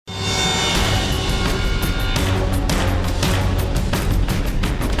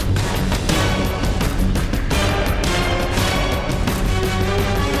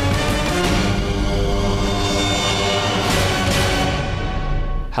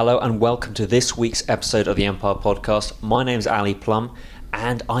Hello and welcome to this week's episode of the Empire Podcast. My name's Ali Plumb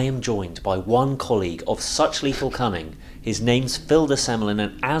and I am joined by one colleague of such lethal cunning. His name's Phil de Semlyen,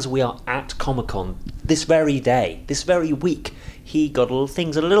 and as we are at Comic-Con this very day, this very week, he got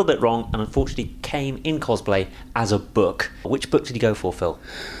things a little bit wrong and unfortunately came in cosplay as a book. Which book did you go for, Phil?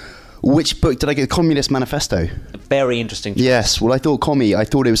 Which book did I get? The Communist Manifesto. Very interesting choice. Yes, well I thought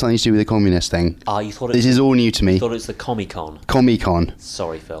it was something to do with the communist thing. You thought this is all new to me. You thought it was the Comic-Con. Comic-Con.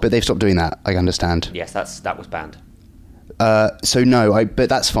 Sorry, Phil. But they've stopped doing that, I understand. Yes, that was banned. But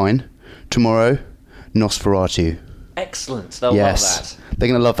that's fine. Tomorrow, Nosferatu. Excellent. They'll love that. They're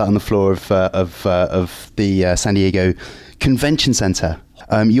going to love that on the floor of the San Diego Convention Center.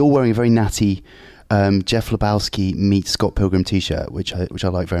 You're wearing a very natty Jeff Lebowski meets Scott Pilgrim t-shirt, which I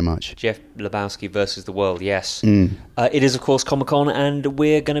like very much. Jeff Lebowski versus the world, yes. It is, of course, Comic-Con, and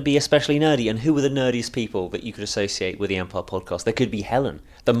we're going to be especially nerdy. And who are the nerdiest people that you could associate with the Empire Podcast? There could be Helen,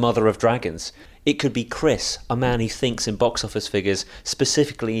 the mother of dragons. It could be Chris, a man who thinks in box office figures,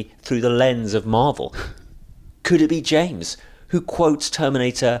 specifically through the lens of Marvel. Could it be James, who quotes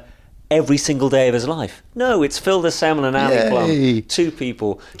Terminator every single day of his life? No, it's Phil de Semlyen and Ali Plumb. Two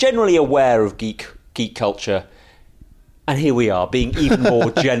people generally aware of geek culture, and here we are being even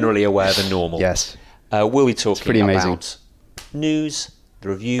more generally aware than normal. Yes. We'll be talking about news, the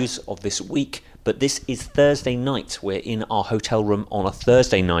reviews of this week, but this is Thursday night. We're in our hotel room on a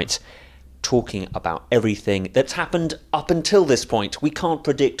Thursday night talking about everything that's happened up until this point. We can't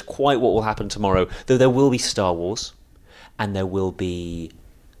predict quite what will happen tomorrow, though there will be Star Wars, and there will be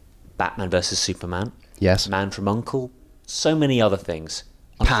Batman vs Superman, yes, Man from U.N.C.L.E., so many other things.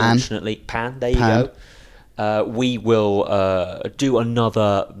 Unfortunately, Pan, there you go. We will do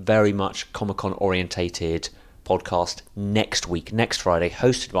another very much Comic-Con orientated podcast next week, next Friday,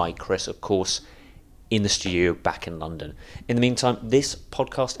 hosted by Chris, of course, in the studio back in London. In the meantime, this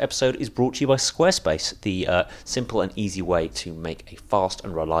podcast episode is brought to you by Squarespace, the simple and easy way to make a fast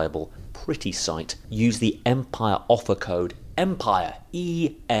and reliable, pretty site. Use the Empire offer code EMPIRE,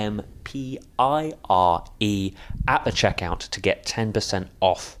 EMPIRE, at the checkout to get 10%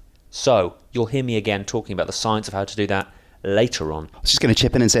 off. So, you'll hear me again talking about the science of how to do that later on. I was just going to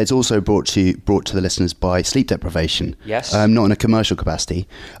chip in and say it's also brought to the listeners by sleep deprivation. Yes. Not in a commercial capacity.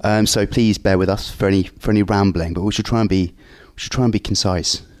 So please bear with us for any rambling, but we should try and be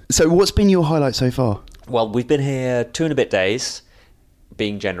concise. So what's been your highlight so far? Well, we've been here 2 and a bit days,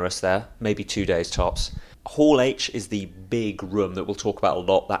 being generous there, maybe 2 days tops. Hall H is the big room that we'll talk about a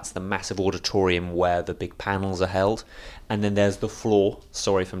lot. That's the massive auditorium where the big panels are held. And then there's the floor.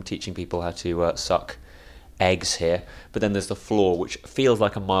 Sorry if I'm teaching people how to suck eggs here. But then there's the floor, which feels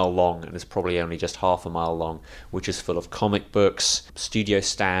like a mile long and is probably only just half a mile long, which is full of comic books, studio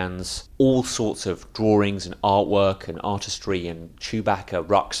stands, all sorts of drawings and artwork and artistry and Chewbacca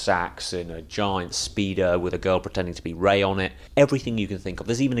rucksacks and a giant speeder with a girl pretending to be Rey on it. Everything you can think of.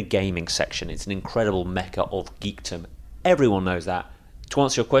 There's even a gaming section. It's an incredible mecca of geekdom. Everyone knows that. To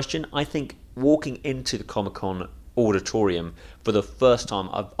answer your question, I think walking into the Comic-Con auditorium for the first time,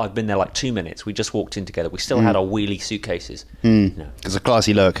 I've been there like 2 minutes. We just walked in together. We still had our wheelie suitcases. It's a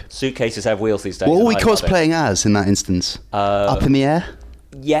classy look. Suitcases have wheels these days. What are we cosplaying as in that instance? Up in the air?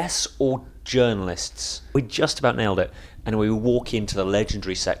 Yes, or journalists. We just about nailed it. And we walk into the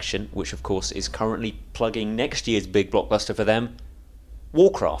legendary section, which of course is currently plugging next year's big blockbuster for them,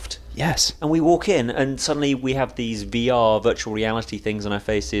 Warcraft. Yes. And we walk in and suddenly we have these VR virtual reality things on our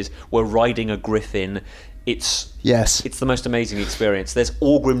faces. We're riding a griffin. It's the most amazing experience. There's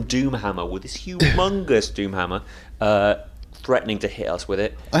Orgrim Doomhammer with this humongous Doomhammer threatening to hit us with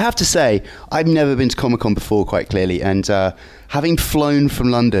it. I have to say, I've never been to Comic-Con before, quite clearly, and having flown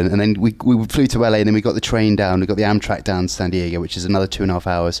from London, and then we flew to LA, and then we got the train down, we got the Amtrak down to San Diego, which is another 2.5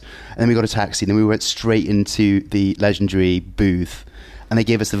 hours, and then we got a taxi, and then we went straight into the legendary booth, and they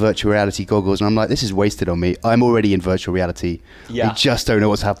gave us the virtual reality goggles, and I'm like, this is wasted on me. I'm already in virtual reality. Yeah. I just don't know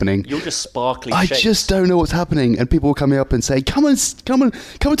what's happening. You're just sparkly I shapes. just don't know what's happening. And people will come up and say, come and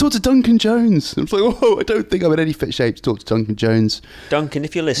talk to Duncan Jones. And I'm like, whoa, I don't think I'm in any fit shape to talk to Duncan Jones. Duncan,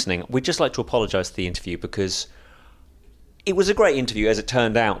 if you're listening, we'd just like to apologise for the interview because it was a great interview as it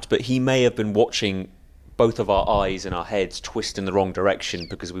turned out, but he may have been watching both of our eyes and our heads twist in the wrong direction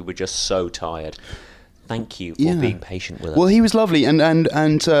because we were just so tired. Thank you for being patient with us. Well, he was lovely, and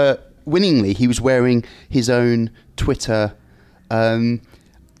winningly, he was wearing his own Twitter avatar.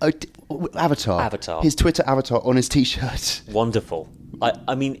 His Twitter avatar on his T-shirt. Wonderful.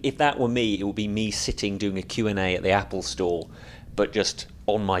 I mean, if that were me, it would be me sitting doing a Q&A at the Apple store, but just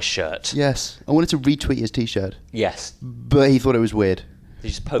on my shirt. Yes. I wanted to retweet his T-shirt. Yes. But he thought it was weird. He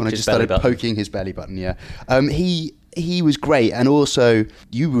just poked when I his just belly started button. poking his belly button, yeah. he was great. And also,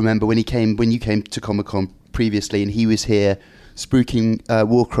 you remember when you came to Comic-Con previously, and he was here spruiking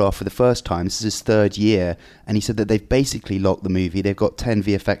Warcraft for the first time. This is his third year, and he said that they've basically locked the movie. They've got 10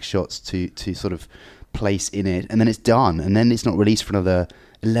 VFX shots to sort of place in it, and then it's done, and then it's not released for another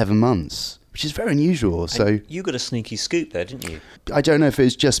 11 months, which is very unusual. So you got a sneaky scoop there, didn't you? I don't know if it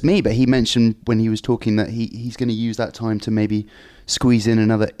was just me, but he mentioned when he was talking that he's going to use that time to maybe squeeze in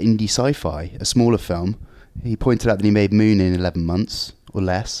another indie sci-fi, a smaller film. He pointed out that he made Moon in 11 months or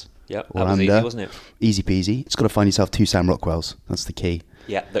less. Yeah, that was easy, wasn't it? Easy peasy. It's got to find yourself 2 Sam Rockwells. That's the key.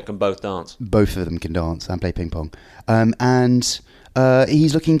 Yeah, that can both dance. Both of them can dance and play ping pong. And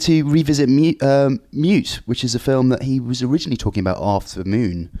he's looking to revisit Mute, which is a film that he was originally talking about after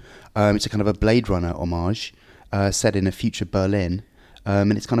Moon. It's a kind of a Blade Runner homage set in a future Berlin.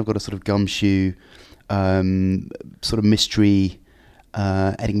 And it's kind of got a sort of gumshoe, sort of mystery,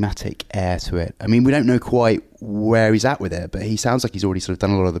 enigmatic air to it. I mean, we don't know quite where he's at with it, but he sounds like he's already sort of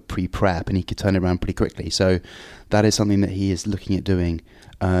done a lot of the pre-prep and he could turn it around pretty quickly. So that is something that he is looking at doing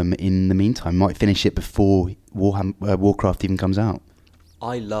in the meantime. Might finish it before Warcraft even comes out.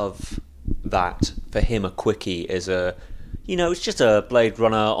 I love that. For him, a quickie is it's just a Blade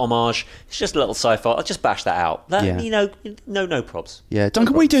Runner homage. It's just a little sci-fi. I'll just bash that out. No probs. Yeah.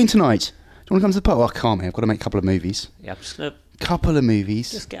 Duncan, what are you doing tonight? Do you want to come to the pub? Oh, I can't, mate. I've got to make a couple of movies. Yeah, I'm just going to... Couple of movies.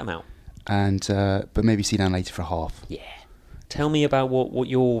 Just get them out. And but maybe see Dan later for half. Yeah. Tell me about what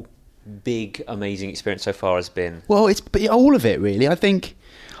your big, amazing experience so far has been. Well, it's all of it, really. I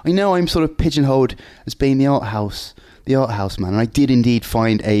know I'm sort of pigeonholed as being the art house man, and I did indeed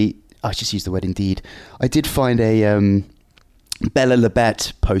find I just used the word indeed. I did find a Bella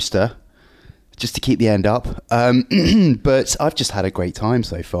Labette poster, just to keep the end up. But I've just had a great time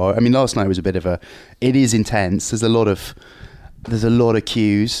so far. I mean, last night was a bit of it is intense. There's a lot of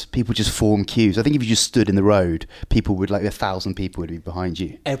queues. People just form queues. I think if you just stood in the road, people would 1,000 people would be behind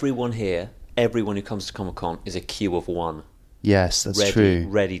you. Everyone who comes to Comic-Con is a queue of one. Yes, that's true.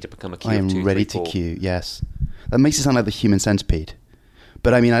 Ready to become a queue I of am 2, ready 3, 4. to queue, yes. That makes it sound like the human centipede.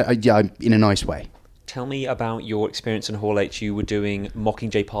 But I mean, I'm in a nice way. Tell me about your experience in Hall H. You were doing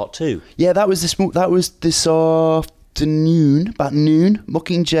Mockingjay Part 2. Yeah, that was this afternoon, about noon.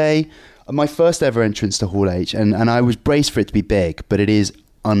 Mockingjay, my first ever entrance to Hall H, and I was braced for it to be big, but it is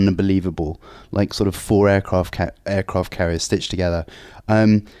unbelievable, like sort of 4 aircraft carriers stitched together.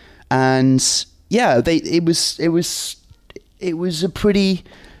 And yeah, it was a pretty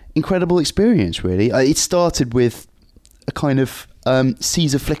incredible experience, really. It started with a kind of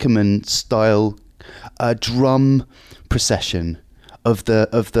Caesar Flickerman style drum procession of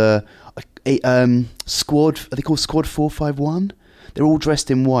the squad. Are they called Squad 451? They're all dressed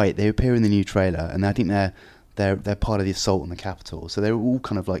in white. They appear in the new trailer, and I think they're part of the assault on the Capitol. So they were all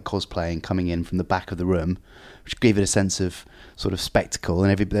kind of like cosplaying, coming in from the back of the room, which gave it a sense of sort of spectacle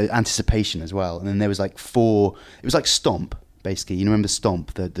and anticipation as well. And then there was like 4. It was like Stomp, basically. You remember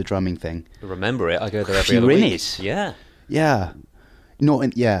Stomp, the drumming thing? I remember it. I go there every other week. You're in it. Yeah. Yeah.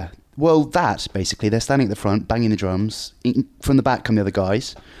 Yeah. Well, that, basically, they're standing at the front, banging the drums. From the back come the other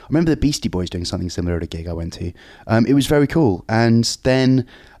guys. I remember the Beastie Boys doing something similar at a gig I went to. It was very cool. And then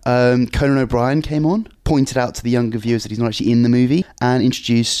Conan O'Brien came on, pointed out to the younger viewers that he's not actually in the movie, and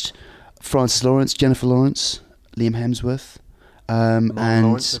introduced Francis Lawrence, Jennifer Lawrence, Liam Hemsworth. Martin and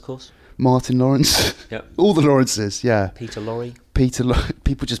Lawrence, of course. Martin Lawrence. Yep. All the Lawrences, yeah. Peter Lorre.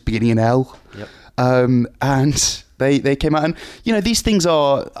 People just beginning in L. Yep. And they came out, and these things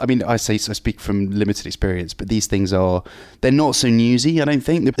are, I mean, I speak from limited experience, but these things they're not so newsy. I don't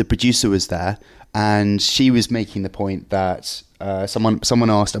think. The producer was there, and she was making the point that someone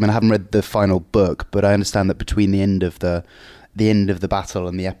asked, I mean, I haven't read the final book, but I understand that between the end of the battle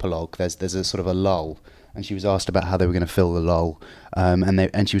and the epilogue, there's a sort of a lull. And she was asked about how they were going to fill the lull,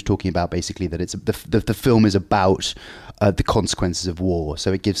 and she was talking about basically that it's the film is about the consequences of war,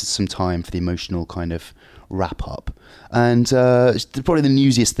 so it gives us some time for the emotional kind of wrap up. And probably the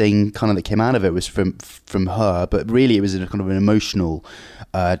newsiest thing kind of that came out of it was from her, but really it was a kind of an emotional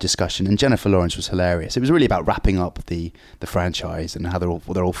discussion. And Jennifer Lawrence was hilarious. It was really about wrapping up the franchise and how their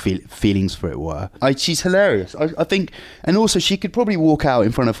all feelings for it were. She's hilarious, I think, and also she could probably walk out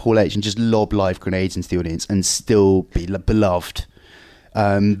in front of Hall H and just lob live grenades into the audience and still be beloved.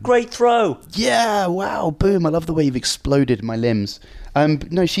 Great throw. Yeah, wow, boom! I love the way you've exploded my limbs.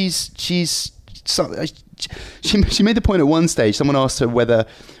 No, she made the point at one stage. Someone asked her what her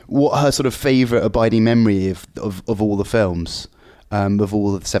sort of favourite abiding memory of all the films of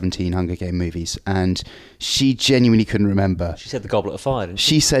all of the 17 Hunger Game movies, and she genuinely couldn't remember. She said the Goblet of Fire, didn't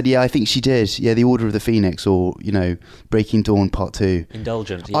she? She said, yeah, I think she did. Yeah, the Order of the Phoenix, or, Breaking Dawn Part 2.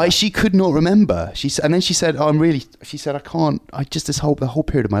 Indulgent, yeah. She could not remember. And then she said, I can't, the whole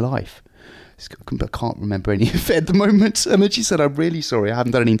period of my life, I can't remember any of it at the moment. And then she said, I'm really sorry, I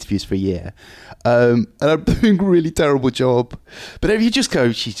haven't done any interviews for a year. And I'm doing a really terrible job. But if you just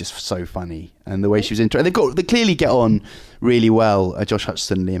go, she's just so funny. And the way she was they clearly get on really well, Josh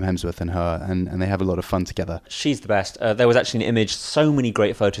Hutcherson, Liam Hemsworth and her, and they have a lot of fun together. She's the best. There was actually an image, so many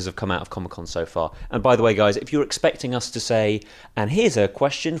great photos have come out of Comic-Con so far. And by the way, guys, if you're expecting us to say, and here's a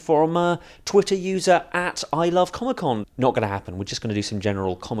question from a Twitter user at I Love Comic-Con, not going to happen. We're just going to do some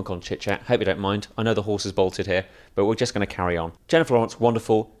general Comic-Con chit-chat. Hope you don't mind. I know the horse is bolted here, but we're just going to carry on. Jennifer Lawrence,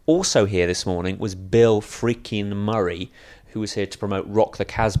 wonderful. Also here this morning was Bill freaking Murray, who was here to promote Rock the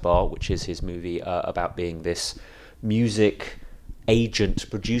Casbah, which is his movie about being this music agent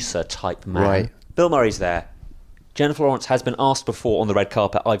producer type man. Right. Bill Murray's there. Jennifer Lawrence has been asked before on the red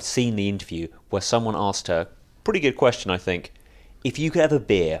carpet. I've seen the interview where someone asked her, pretty good question I think, if you could have a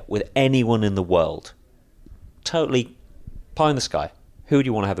beer with anyone in the world, totally pie in the sky, who would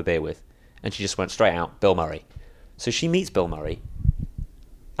you want to have a beer with? And she just went straight out, Bill Murray. So she meets Bill Murray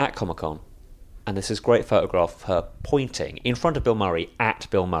at Comic-Con, and there's this great photograph of her pointing in front of Bill Murray at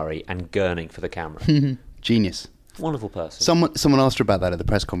Bill Murray and gurning for the camera. Genius. Wonderful person. Someone asked her about that at the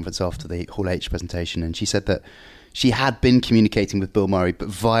press conference after the Hall H presentation, and she said that she had been communicating with Bill Murray, but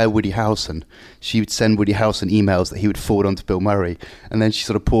via Woody Harrelson. She would send Woody Harrelson emails that he would forward on to Bill Murray, and then she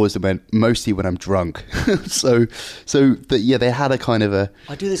sort of paused and went, mostly when I'm drunk. They had a kind of a...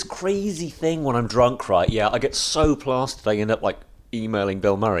 I do this crazy thing when I'm drunk, right? Yeah, I get so plastered I end up like emailing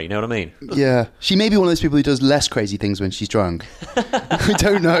Bill Murray, you know what I mean? Yeah. She may be one of those people who does less crazy things when she's drunk. I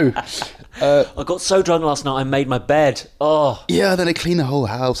don't know. I got so drunk last night I made my bed. Oh. Yeah, then I cleaned the whole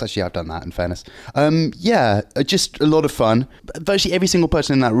house. Actually, I've done that, in fairness. Just a lot of fun. Virtually every single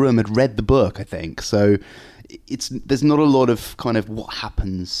person in that room had read the book, I think. So there's not a lot of kind of what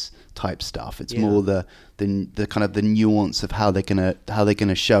happens type stuff. It's more the kind of the nuance of how they're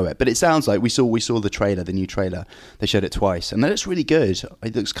gonna show it. But it sounds like we saw the trailer, the new trailer. They showed it twice, and that looks really good.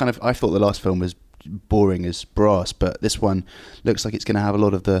 It looks kind of. I thought the last film was boring as brass, but this one looks like it's going to have a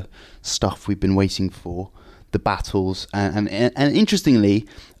lot of the stuff we've been waiting for, the battles, and interestingly,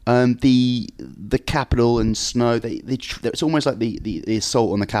 the Capitol and snow. It's almost like the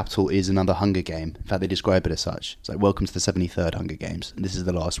assault on the Capitol is another Hunger Game. In fact, they describe it as such. It's like welcome to the 73rd Hunger Games, and this is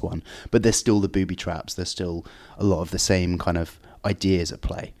the last one. But there's still the booby traps. There's still a lot of the same kind of ideas at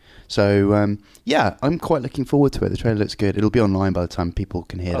play. So I'm quite looking forward to it. The trailer looks good. It'll be online by the time people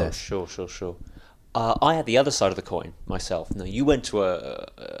can hear this. Sure. I had the other side of the coin myself. No, you went to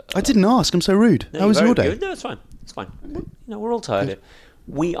I didn't ask. I'm so rude. How was your day? Good. No, it's fine. It's fine. We're all tired.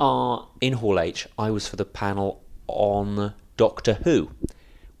 We are in Hall H. I was for the panel on Doctor Who,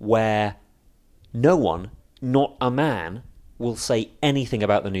 where no one, not a man, will say anything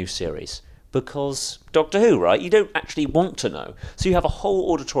about the new series. Because Doctor Who, right? You don't actually want to know. So you have a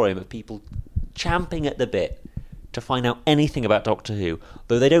whole auditorium of people champing at the bit to find out anything about Doctor Who,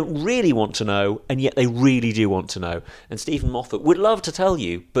 though they don't really want to know, and yet they really do want to know. And Stephen Moffat would love to tell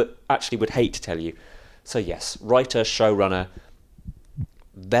you, but actually would hate to tell you. So yes, writer, showrunner,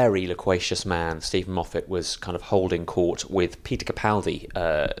 very loquacious man. Stephen Moffat was kind of holding court with Peter Capaldi,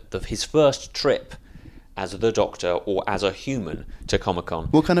 his first trip as the Doctor or as a human to Comic-Con.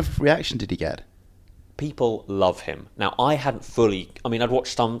 What kind of reaction did he get? People love him. Now, I hadn't fully... I mean, I'd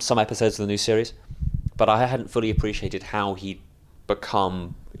watched some episodes of the new series, but I hadn't fully appreciated how he'd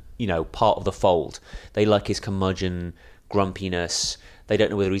become, part of the fold. They like his curmudgeon grumpiness. They don't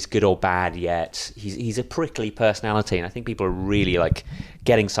know whether he's good or bad yet. He's a prickly personality, and I think people are really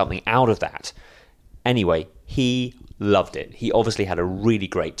getting something out of that. Anyway, he loved it. He obviously had a really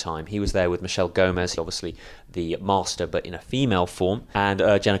great time. He was there with Michelle Gomez, obviously the Master, but in a female form, and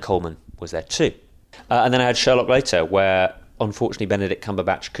Jenna Coleman was there too. And then I had Sherlock later, where unfortunately Benedict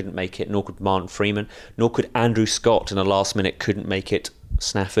Cumberbatch couldn't make it, nor could Martin Freeman, nor could Andrew Scott in the last minute couldn't make it,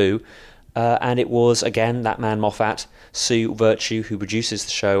 snafu. And it was, again, that man Moffat, Sue Virtue, who produces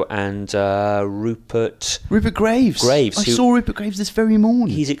the show, and Rupert Graves. I saw Rupert Graves this very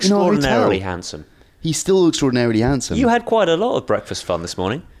morning. He's extraordinarily handsome. He's still extraordinarily handsome. You had quite a lot of breakfast fun this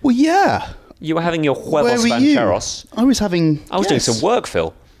morning. Well, yeah. You were having your huevos rancheros. I was doing some work,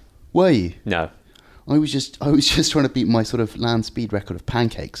 Phil. Were you? No. I was just trying to beat my sort of land speed record of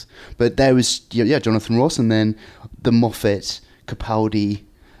pancakes. But there was Jonathan Ross, and then the Moffat, Capaldi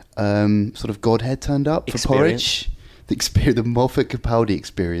sort of godhead turned up for porridge. The Moffat Capaldi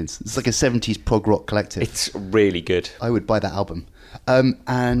experience. It's like a 70s prog rock collective. It's really good. I would buy that album. And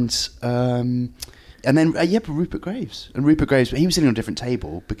then, but Rupert Graves. And Rupert Graves, he was sitting on a different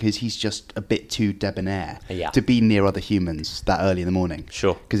table because he's just a bit too debonair to be near other humans that early in the morning.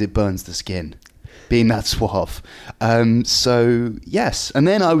 Sure. Because it burns the skin, being that suave. So, yes. And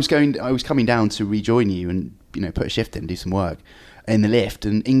then I was coming down to rejoin you and, put a shift in, do some work in the lift.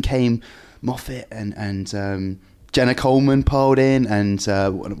 And in came Moffat and Jenna Coleman piled in and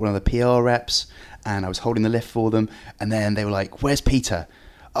one of the PR reps. And I was holding the lift for them. And then they were like, "Where's Peter?"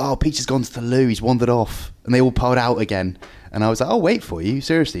 "Oh, Peter's gone to the loo, he's wandered off." And they all piled out again. And I was like, "I'll wait for you.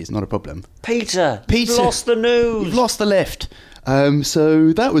 Seriously, it's not a problem." Peter, you've lost the news. You've lost the lift.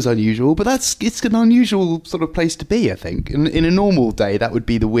 So that was unusual, but it's an unusual sort of place to be, I think. In a normal day, that would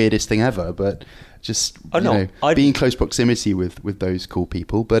be the weirdest thing ever, but just be in close proximity with those cool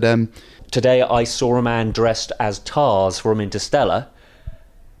people. But today I saw a man dressed as Tars from Interstellar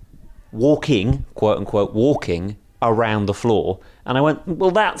walking, quote unquote, walking around the floor. And I went,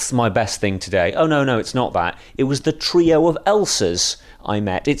 well, that's my best thing today. Oh, no, it's not that. It was the trio of Elsas I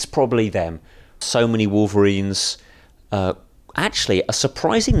met. It's probably them. So many Wolverines. Actually, a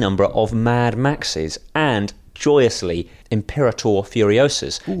surprising number of Mad Maxes and, joyously, Imperator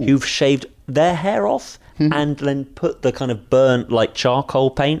Furiosas, who've shaved their hair off and then put the kind of burnt, like, charcoal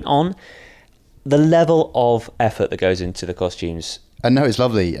paint on. The level of effort that goes into the costumes. I know, it's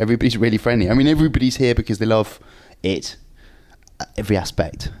lovely. Everybody's really friendly. I mean, everybody's here because they love it, every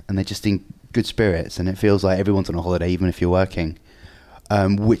aspect, and they're just in good spirits, and it feels like everyone's on a holiday, even if you're working,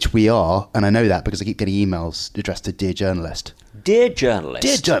 which we are, and I know that because I keep getting emails addressed to Dear Journalist. Dear Journalist.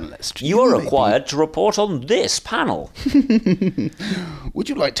 Dear Journalist. You are required to report on this panel. Would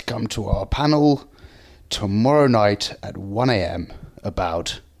you like to come to our panel tomorrow night at 1 a.m.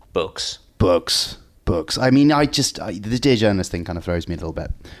 about... Books. I mean, the Dear Journalist thing kind of throws me a little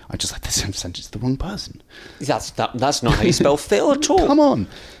bit. I just like this sentence to the wrong person. That's not how you spell Phil at all. Come on.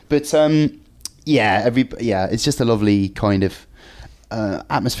 But it's just a lovely kind of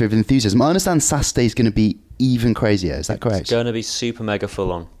atmosphere of enthusiasm. I understand Saturday is going to be even crazier. Is that correct? It's going to be super mega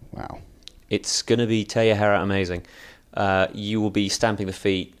full on. Wow. It's going to be tear your hair out amazing. You will be stamping the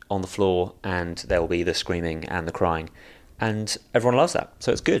feet on the floor, and there will be the screaming and the crying, and everyone loves that.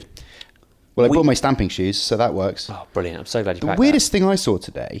 So it's good. Well, I bought my stamping shoes, so that works. Oh, brilliant. I'm so glad you packed that. The weirdest thing I saw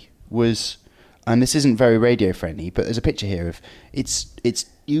today was, and this isn't very radio friendly, but there's a picture here of,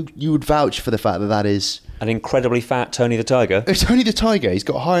 you would vouch for the fact that is... An incredibly fat Tony the Tiger. Tony the Tiger. He's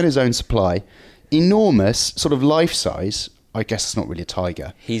got high on his own supply. Enormous, sort of life size. I guess it's not really a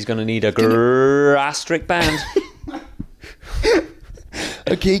tiger. He's going to need a gastric band.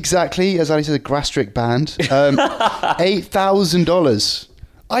 Okay, exactly. As Ali said, a gastric band. $8,000.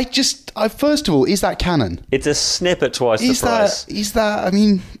 First of all, is that canon? It's a snip at twice the price.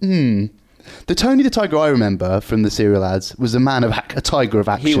 The Tony the Tiger I remember from the serial ads was a tiger of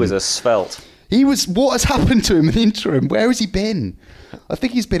action. He was a svelte. What has happened to him in the interim? Where has he been? I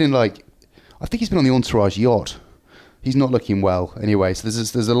think he's been on the Entourage yacht. He's not looking well anyway. So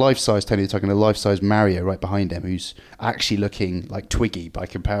there's a life-size Tony the Tiger and a life-size Mario right behind him who's actually looking like Twiggy by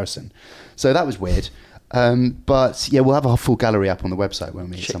comparison. So that was weird. But yeah, we'll have a full gallery up on the website, won't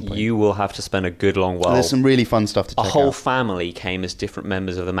we, at some point? You will have to spend a good long while. There's some really fun stuff to check out. A whole family came as different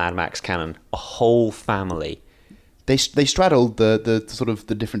members of the Mad Max canon. A whole family. They straddled the sort of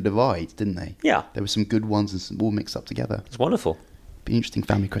the different divides, didn't they? Yeah. There were some good ones and some all mixed up together. It's wonderful. Be an interesting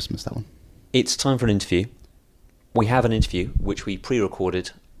family Christmas, that one. It's time for an interview. We have an interview which we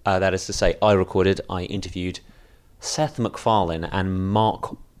pre-recorded. That is to say, I interviewed Seth MacFarlane and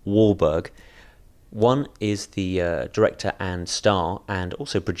Mark Wahlberg. One is the director and star and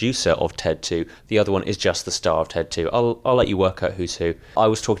also producer of Ted 2. The other one is just the star of Ted 2. I'll let you work out who's who. I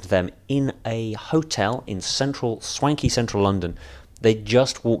was talking to them in a hotel in swanky central London. They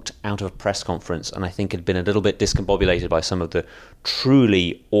just walked out of a press conference and I think had been a little bit discombobulated by some of the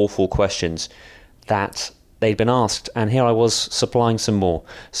truly awful questions that they'd been asked. And here I was supplying some more.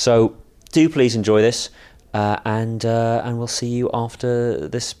 So do please enjoy this. And we'll see you after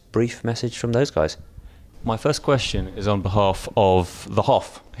this brief message from those guys. My first question is on behalf of the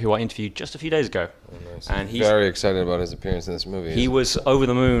Hoff, who I interviewed just a few days ago. Oh, nice. And he's very excited about his appearance in this movie. He was over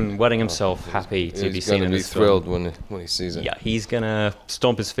the moon, wetting himself, happy to be seen in this film. He's going to be thrilled when he sees it. Yeah, he's going to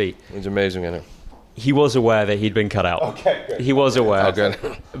stomp his feet. He's amazing in it. He was aware that he'd been cut out. Okay, good. He was aware. Oh, good.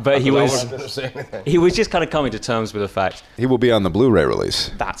 But he was just kind of coming to terms with the fact. He will be on the Blu-ray release.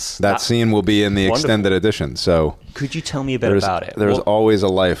 That scene will be in the wonderful. Extended edition. So could you tell me a bit about it? There's always a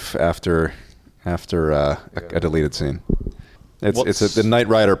life after a deleted scene. It's the Knight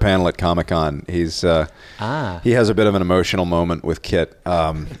Rider panel at Comic-Con. He has a bit of an emotional moment with Kit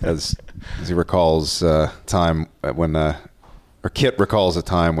as he recalls time when Kit recalls a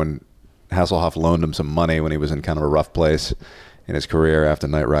time when Hasselhoff loaned him some money when he was in kind of a rough place in his career after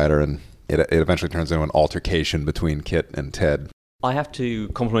Knight Rider, and it eventually turns into an altercation between Kit and Ted. I have to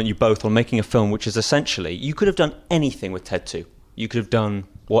compliment you both on making a film which is essentially, you could have done anything with Ted 2. You could have done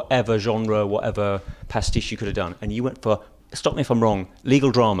whatever genre, whatever pastiche you could have done, and you went for, stop me if I'm wrong,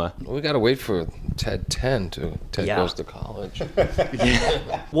 legal drama. We got to wait for Ted 10 to Ted goes to college.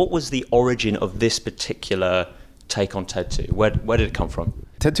 What was the origin of this particular take on Ted 2? Where did it come from?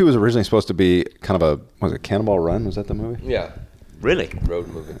 Ted 2 was originally supposed to be kind of was it Cannonball Run? Was that the movie? Yeah. Really? Road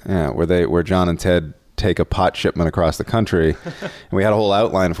movie. Yeah, where John and Ted take a pot shipment across the country, and we had a whole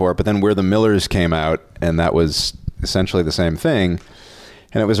outline for it. But then Where the Millers came out, and that was essentially the same thing.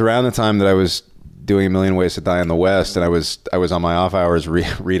 And it was around the time that I was doing A Million Ways to Die in the West, and I was on my off hours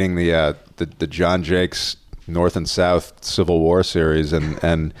reading the John Jakes North and South Civil War series,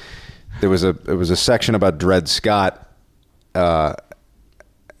 and it was a section about Dred Scott, and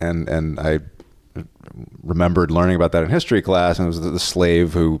I remembered learning about that in history class, and it was the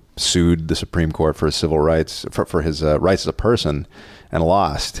slave who sued the Supreme Court for his civil rights, for his rights as a person, and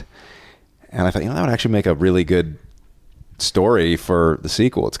lost. And I thought, that would actually make a really good story for the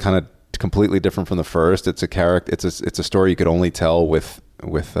sequel. It's kind of completely different from the first. It's a character. It's a story you could only tell with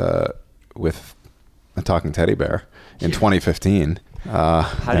a talking teddy bear in 2015.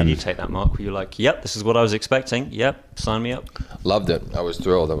 How did you take that, Mark? Were you like, yep, this is what I was expecting. Yep, sign me up. Loved it. I was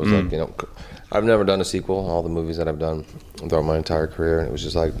thrilled. I was like, I've never done a sequel. All the movies that I've done throughout my entire career, and it was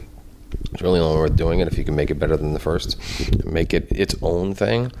just like, it's really only worth doing it if you can make it better than the first, make it its own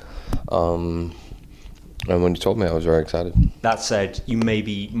thing. And when you told me, I was very excited. That said, you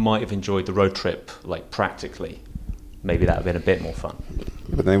might have enjoyed the road trip, like practically. Maybe that would have been a bit more fun.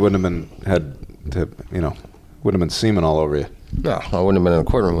 But they wouldn't have wouldn't have been semen all over you. No, I wouldn't have been in a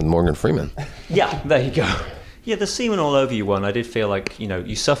courtroom with Morgan Freeman. Yeah, there you go. Yeah, the semen all over you one, I did feel like,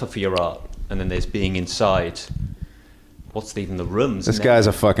 you suffer for your art, and then there's being inside. What's even the rooms? This guy's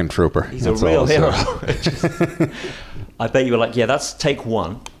a fucking trooper. He's a real hero. I bet you were like, yeah, that's take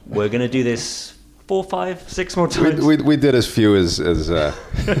one. We're going to do this 4, 5, 6 more times. We did as few as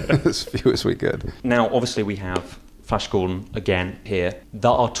few as we could. Now, obviously, we have Flash Gordon again here.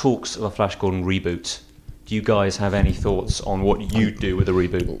 There are talks of a Flash Gordon reboot. Do you guys have any thoughts on what you'd do with a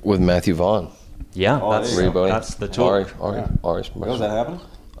reboot? With Matthew Vaughn. Yeah, that's the talk. Was that happening?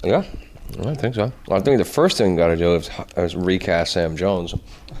 Yeah, I think so. I think the first thing you got to do is recast Sam Jones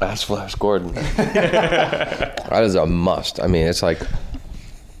as Flash Gordon. That is a must. I mean, it's like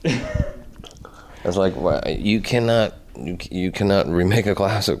you cannot remake a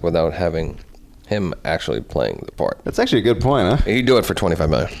classic without having him actually playing the part. That's actually a good point, huh? He'd do it for $25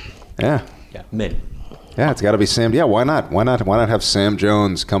 million. Yeah. Yeah, mid. Yeah, it's got to be Sam. Yeah, why not? Why not have Sam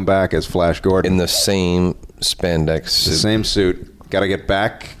Jones come back as Flash Gordon in the same spandex suit? The same suit. Got to get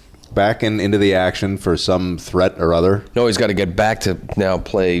back into the action for some threat or other. No, he's got to get back to now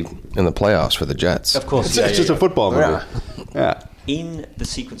play in the playoffs for the Jets. Of course, it's just a football movie. Yeah. In the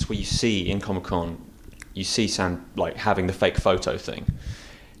sequence where you see in Comic-Con, you see Sam like having the fake photo thing.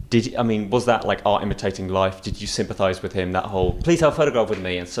 Was that like art imitating life? Did you sympathize with him? That whole, please have a photograph with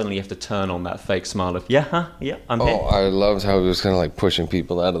me, and suddenly you have to turn on that fake smile of, yeah, I'm here. Oh, I loved how he was kind of like pushing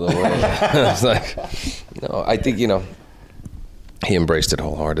people out of the way. I was like, no, I think, he embraced it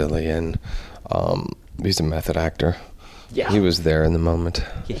wholeheartedly, and he's a method actor. Yeah. He was there in the moment.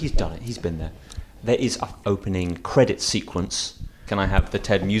 Yeah, he's done it. He's been there. There is an opening credit sequence. Can I have the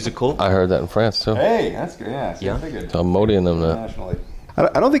Ted musical? I heard that in France, too. Hey, that's good. Yeah. I'm motivating them now. Nationally.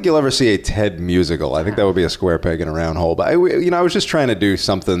 I don't think you'll ever see a Ted musical. I think that would be a square peg in a round hole. But I was just trying to do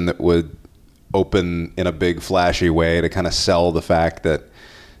something that would open in a big, flashy way to kind of sell the fact that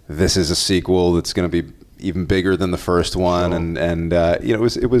this is a sequel that's going to be even bigger than the first one. Sure. And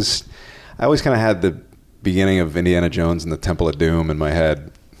it was. I always kind of had the beginning of Indiana Jones and the Temple of Doom in my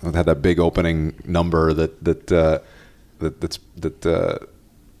head. It had that big opening number that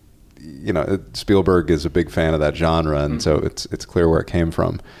Spielberg is a big fan of that genre, and so it's clear where it came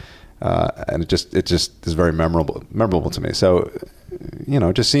from, and it just is very memorable to me. So,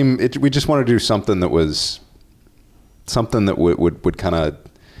 it just seemed we just wanted to do something that was something that would kind of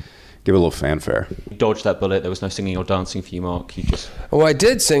give it a little fanfare. You dodged that bullet. There was no singing or dancing for you, Mark. You just. Oh, I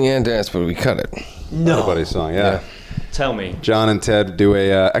did sing and dance, but we cut it. No. Everybody's song, yeah. Tell me. John and Ted do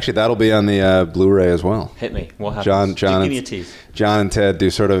actually that'll be on the Blu-ray as well. Hit me. What happens? Give me a tease. John and Ted do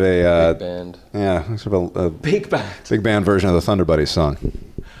sort of a big band. Yeah, sort of a big band version of the Thunder Buddies song.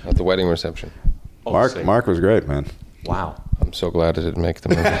 At the wedding reception. Mark was great, man. Wow. I'm so glad it didn't make the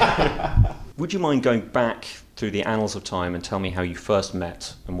movie. Would you mind going back through the annals of time and tell me how you first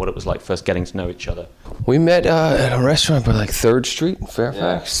met and what it was like first getting to know each other. We met at a restaurant by like 3rd Street in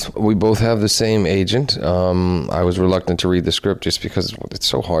Fairfax. Yeah. We both have the same agent. I was reluctant to read the script just because it's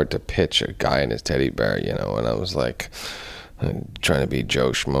so hard to pitch a guy and his teddy bear, you know, and I was like trying to be Joe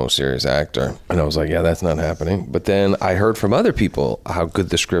Schmo serious actor. And I was like, yeah, that's not happening. But then I heard from other people how good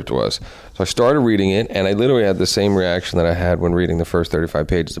the script was. So I started reading it, and I literally had the same reaction that I had when reading the first 35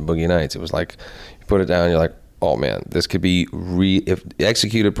 pages of Boogie Nights. It was like, you put it down, you're like, oh man, this could be, if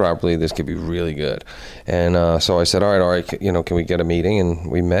executed properly, this could be really good. And so I said, all right, you know, can we get a meeting?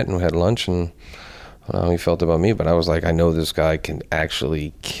 And we met and we had lunch, and I don't know how he felt about me, but I was like, I know this guy can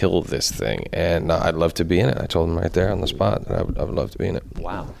actually kill this thing, and I'd love to be in it. I told him right there on the spot that I would love to be in it.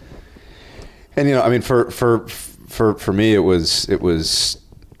 Wow. And you know, I mean, for me, it was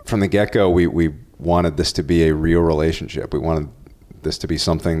from the get-go. We wanted this to be a real relationship. We wanted this to be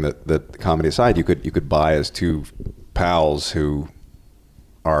something that comedy aside, you could buy as two pals who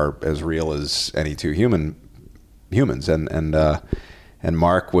are as real as any two humans. And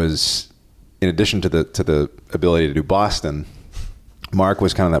Mark was, in addition to the ability to do Boston, Mark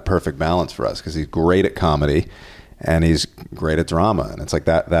was kind of that perfect balance for us because he's great at comedy and he's great at drama. And it's like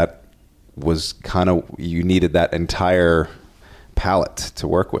that was kind of, you needed that entire palette to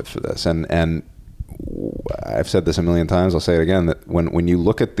work with for this. And I've said this a million times, I'll say it again, that when you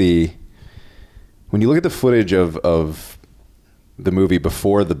look at the footage of the movie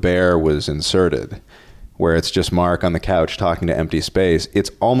before the bear was inserted, where it's just Mark on the couch talking to empty space,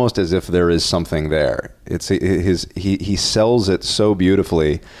 it's almost as if there is something there. He sells it so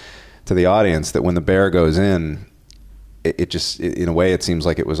beautifully to the audience that when the bear goes in, it just, in a way, it seems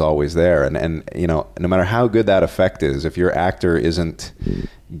like it was always there. And you know, no matter how good that effect is, if your actor isn't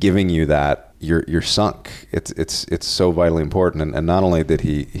giving you that, you're sunk. It's so vitally important. And not only did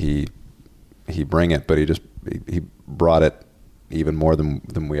he bring it, but he brought it even more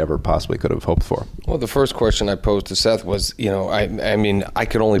than we ever possibly could have hoped for. Well, the first question I posed to Seth was, you know, I mean, I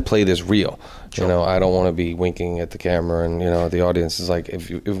could only play this real. Sure. You know, I don't want to be winking at the camera, and you know, the audience is like, if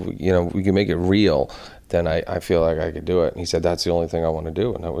you know, we can make it real, then I feel like I could do it. And he said, that's the only thing I want to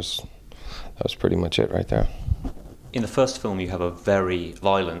do, and that was pretty much it right there. In the first film, you have a very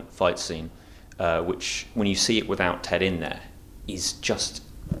violent fight scene, which, when you see it without Ted in there, is just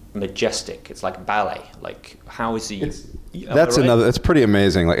majestic. It's like ballet. Like, how is he? That's pretty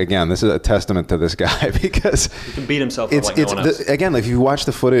amazing. Like, again, this is a testament to this guy because he can beat himself like no one else. Again, if you watch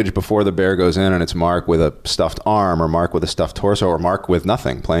the footage before the bear goes in and it's Mark with a stuffed arm or Mark with a stuffed torso or Mark with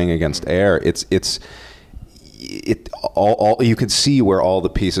nothing playing against air, all you can see where all the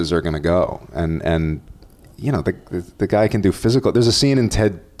pieces are going to go. And you know, the guy can do physical. There's a scene in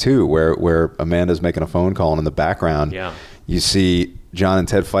Ted 2 where Amanda's making a phone call, and in the background, you see John and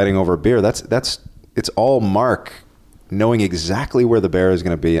Ted fighting over a beer. It's all Mark knowing exactly where the bear is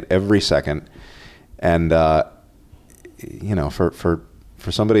going to be at every second. And you know, for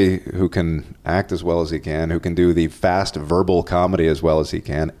somebody who can act as well as he can, who can do the fast verbal comedy as well as he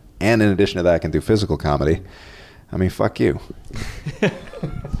can, and in addition to that can do physical comedy, I mean, fuck you.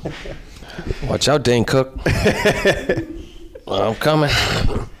 Watch out, Dane Cook. I'm coming.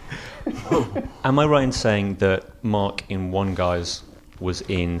 Am I right in saying that Mark in One Guys was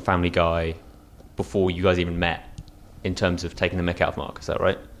in Family Guy before you guys even met, in terms of taking the mick out of Mark? Is that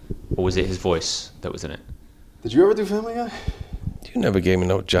right? Or was it his voice that was in it? Did you ever do Family Guy? You never gave me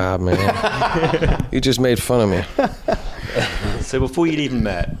no job, man. You just made fun of me. So before you'd even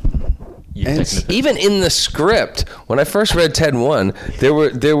met, even in the script, when I first read Ted 1,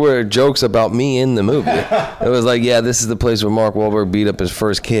 there were jokes about me in the movie. It was like, yeah, this is the place where Mark Wahlberg beat up his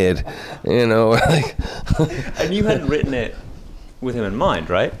first kid, you know. And you hadn't written it with him in mind,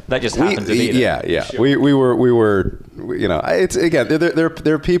 right? That just happened to be there. Yeah. Sure. We were, you know, it's, again,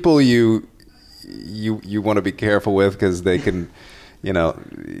 there are people you want to be careful with because they can, you know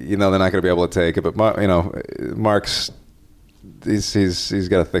they're not going to be able to take it. But Mark's, he's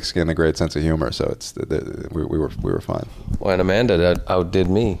got a thick skin, a great sense of humor, so we were fine. Well, and Amanda outdid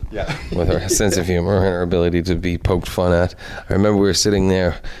me with her sense of humor and her ability to be poked fun at. I remember we were sitting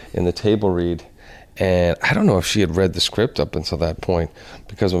there in the table read, and I don't know if she had read the script up until that point,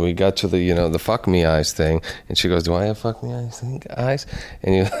 because when we got to the fuck me eyes thing, and she goes, do I have fuck me eyes?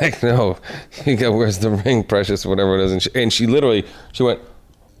 And you're like, no, you go, where's the ring, precious, whatever it is. And she went,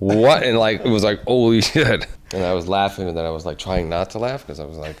 what? And like, it was like, holy shit. And I was laughing, and then I was like trying not to laugh because I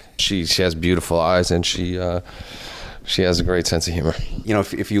was like, she has beautiful eyes, and she has a great sense of humor. You know,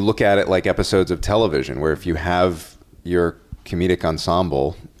 if you look at it like episodes of television, where if you have your comedic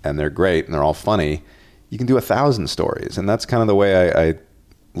ensemble and they're great and they're all funny, you can do 1,000 stories. And that's kind of the way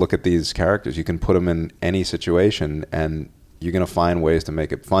look at these characters. You can put them in any situation, and you're going to find ways to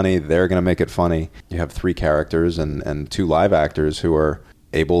make it funny. They're going to make it funny. You have 3 characters and 2 live actors who are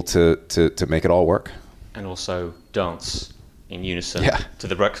able to make it all work. And also dance in unison Yeah. to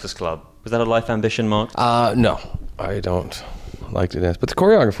The Breakfast Club. Was that a life ambition, Mark? No, I don't like to dance, but the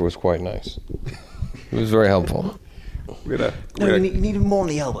choreographer was quite nice. It was very helpful. You need more on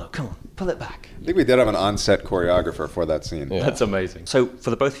the elbow. Come on, pull it back. I think we did have an on-set choreographer for that scene. Yeah. That's amazing. So for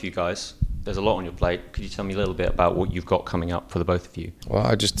the both of you guys, there's a lot on your plate. Could you tell me a little bit about what you've got coming up for the both of you? Well,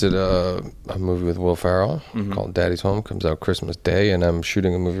 I just did a movie with Will Ferrell called Daddy's Home. Comes out Christmas Day, and I'm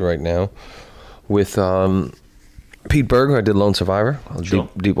shooting a movie right now with Pete Berg, who I did Lone Survivor, called Sure.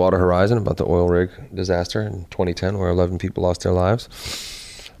 Deepwater Horizon, about the oil rig disaster in 2010 where 11 people lost their lives.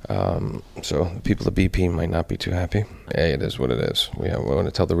 So the people at BP might not be too happy. Hey, it is what it is. We want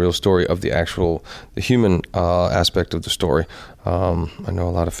to tell the real story of the human aspect of the story. I know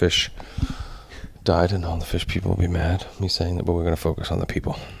a lot of fish died, and all the fish people will be mad me saying that, but we're going to focus on the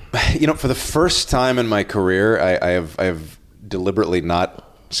people. For the first time in my career, I have deliberately not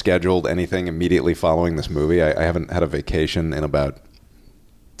scheduled anything immediately following this movie. I haven't had a vacation in about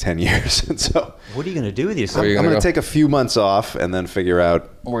 10 years. And so What are you going to do with yourself? Where are you I'm gonna going to go? take a few months off and then figure out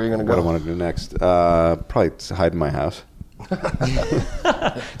Where are you going to what go? I want to do next. Probably hide in my house.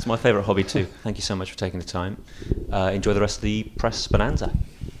 It's my favourite hobby too. Thank you so much for taking the time. Enjoy the rest of the press bonanza.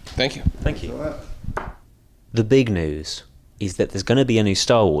 Thank you. Thank you. The big news is that there's going to be a new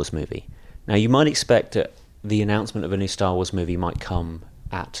Star Wars movie. Now, you might expect that the announcement of a new Star Wars movie might come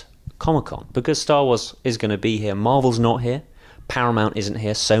at Comic-Con, because Star Wars is going to be here. Marvel's not here. Paramount isn't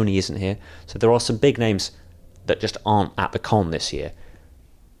here. Sony isn't here. So there are some big names that just aren't at the con this year.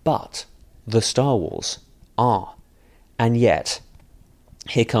 But the Star Wars are. And yet,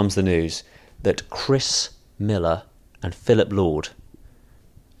 here comes the news that Chris Miller and Philip Lord,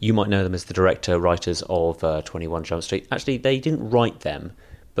 you might know them as the director, writers of 21 Jump Street. Actually, they didn't write them,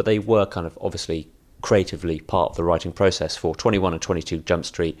 but they were kind of obviously creatively part of the writing process for 21 and 22 Jump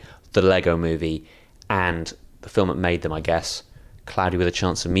Street, the Lego movie, and the film that made them, I guess, Cloudy with a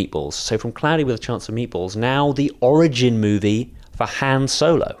Chance of Meatballs. So from Cloudy with a Chance of Meatballs, now the origin movie for Han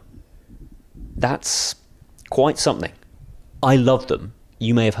Solo. That's quite something. I love them.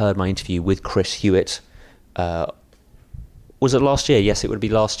 You may have heard my interview with Chris Hewitt. Was it last year? Yes, it would be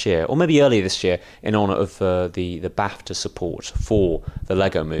last year, or maybe earlier this year, in honour of the BAFTA support for the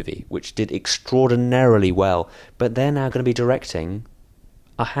Lego movie, which did extraordinarily well. But they're now going to be directing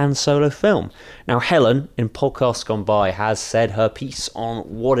a Han Solo film. Now, Helen, in podcasts gone by, has said her piece on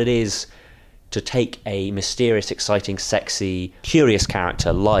what it is to take a mysterious, exciting, sexy, curious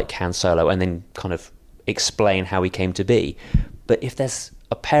character like Han Solo and then kind of explain how he came to be. But if there's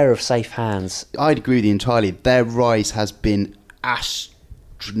a pair of safe hands, I'd agree with you entirely. Their rise has been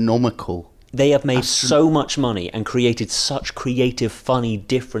astronomical. they have made so much money and created such creative, funny,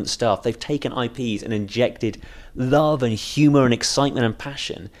 different stuff. They've taken IPs and injected love and humour and excitement and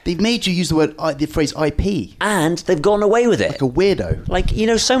passion. They've made you use the phrase IP And they've gotten away with it. like a weirdo. Like,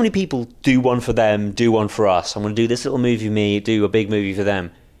 so many people do one for them, do one for us. I'm going to do this little movie for me, do a big movie for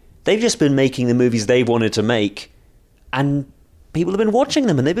them. They've just been making the movies they've wanted to make, and people have been watching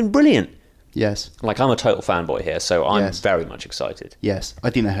them, and they've been brilliant. Yes, Like, I'm a total fanboy here, so I'm Yes. very much excited. yes. I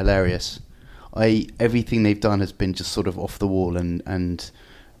think they're hilarious. Everything they've done has been just sort of off the wall and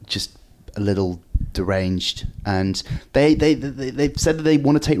just a little deranged. And they've said that they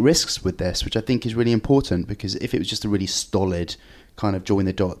want to take risks with this, which I think is really important, because if it was just a really stolid kind of join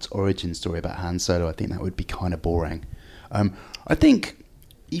the dots origin story about Han Solo, I think that would be kind of boring. I think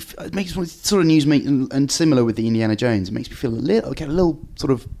if it makes sort of news and similar with the Indiana Jones, it makes me feel get a little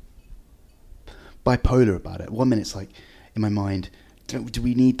sort of bipolar about it. 1 minute it's like, in my mind, do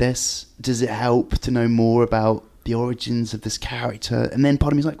we need this? Does it help to know more about the origins of this character? And then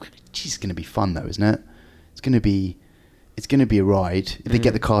part of me is like, geez, it's going to be fun though, isn't it? It's going to be a ride if they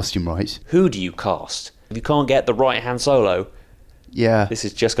get the costume right. Who do you cast? If you can't get the right Han Solo, Yeah. this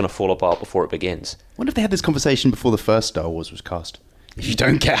is just going to fall apart before it begins. I wonder if they had this conversation before the first Star Wars was cast. If you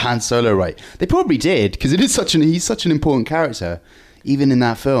don't get Han Solo right, they probably did, because he's such an important character, even in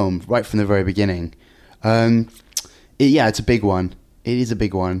that film, right from the very beginning. It's a big one. It is a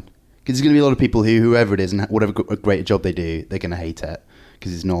big one, because there's going to be a lot of people whoever it is, and whatever a great job they do, they're going to hate it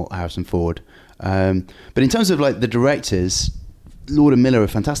because it's not Harrison Ford. But in terms of like the directors, Lord and Miller are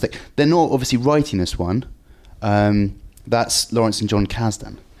fantastic. They're not obviously writing this one. That's Lawrence and John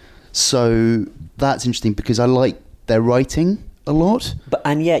Kasdan. So that's interesting, because I like their writing a lot.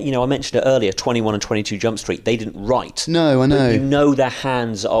 And yet, I mentioned it earlier, 21 and 22 Jump Street, they didn't write. No, I know. But their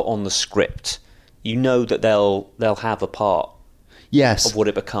hands are on the script. You know that they'll have a part. Yes. of what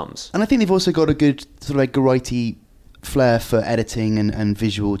it becomes. And I think they've also got a good sort of Edgar flair for editing and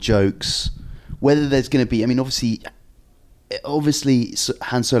visual jokes. Whether there's going to be, I mean, obviously,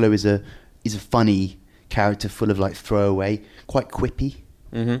 Han Solo is a funny character, full of like throwaway, quite quippy,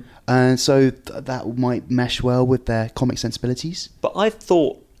 and so that might mesh well with their comic sensibilities. But I've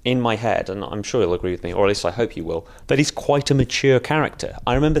thought in my head, and I'm sure you'll agree with me, or at least I hope you will, that he's quite a mature character.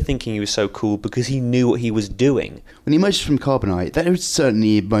 I remember thinking he was so cool because he knew what he was doing. When he emerged from Carbonite, there was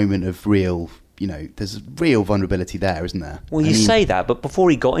certainly a moment of real. There's real vulnerability there, isn't there? Well, you say that, but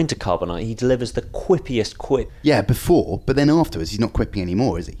before he got into Carbonite, he delivers the quippiest quip. Yeah, before, but then afterwards, he's not quipping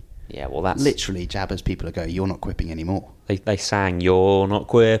anymore, is he? Yeah, well, that's... Literally, Jabba's people go, you're not quipping anymore. They sang, you're not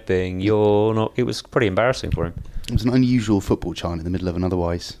quipping, you're not... It was pretty embarrassing for him. It was an unusual football chant in the middle of an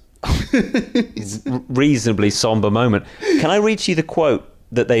otherwise... reasonably somber moment. Can I read to you the quote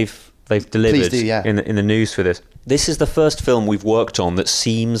that they've delivered Please do, yeah. in the news for this? This is the first film we've worked on that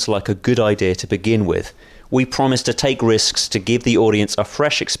seems like a good idea to begin with. We promise to take risks to give the audience a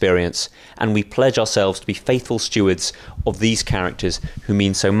fresh experience, and we pledge ourselves to be faithful stewards of these characters who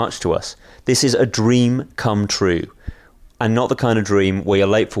mean so much to us. This is a dream come true, and not the kind of dream where you're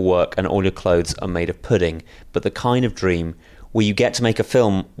late for work and all your clothes are made of pudding, but the kind of dream where you get to make a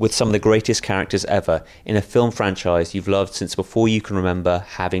film with some of the greatest characters ever in a film franchise you've loved since before you can remember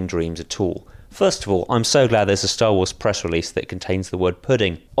having dreams at all. First of all, I'm so glad there's a Star Wars press release that contains the word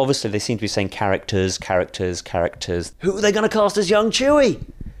pudding. Obviously, they seem to be saying characters. Who are they going to cast as young Chewie?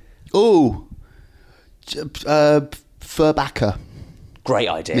 Oh, Furbacker. Great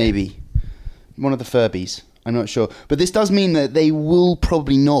idea. Maybe. One of the Furbies. I'm not sure. But this does mean that they will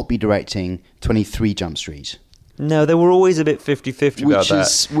probably not be directing 23 Jump Street. No, they were always a bit 50-50 about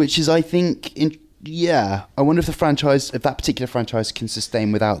that. Which is, I think... Yeah, I wonder if that particular franchise can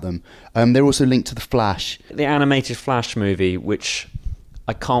sustain without them. They're also linked to The Flash. The animated Flash movie, which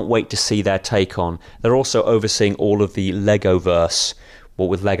I can't wait to see their take on. They're also overseeing all of the Lego-verse, what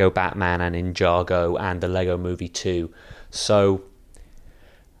with Lego Batman and Ninjago and the Lego Movie 2. So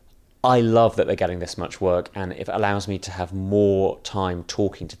I love that they're getting this much work, and if it allows me to have more time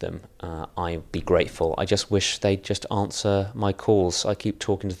talking to them, I'd be grateful. I just wish they'd just answer my calls. I keep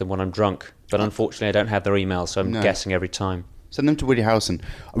talking to them when I'm drunk. But unfortunately, I don't have their emails, so I'm guessing every time. Send them to Woody Harrelson.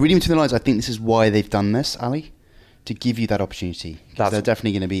 Reading between the lines, I think this is why they've done this, Ali, to give you that opportunity. They're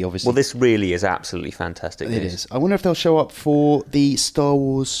definitely going to be, obviously... Well, this really is absolutely fantastic. It is. I wonder if they'll show up for the Star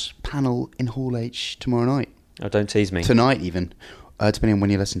Wars panel in Hall H tomorrow night. Oh, don't tease me. Tonight, even. Depending on when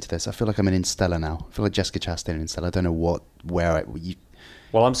you listen to this. I feel like I'm in Interstellar now. I feel like Jessica Chastain in Interstellar. I don't know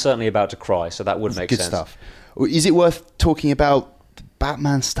Well, I'm certainly about to cry, so that would make sense. Good stuff. Is it worth talking about...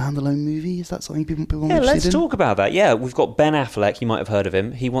 Batman standalone movie? Is that something people want to see? Yeah, let's talk about that. Yeah, we've got Ben Affleck. You might have heard of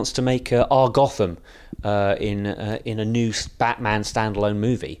him. He wants to make our Gotham in a new Batman standalone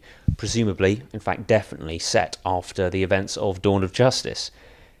movie, presumably, in fact, definitely set after the events of Dawn of Justice.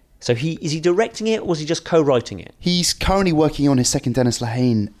 So is he directing it, or is he just co-writing it? He's currently working on his second Dennis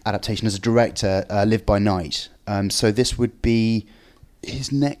Lehane adaptation as a director, Live by Night. So this would be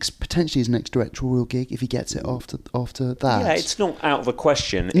potentially his next directorial gig if he gets it after that. Yeah, it's not out of the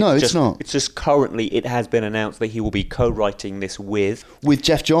question. It's not. It's just currently it has been announced that he will be co-writing this with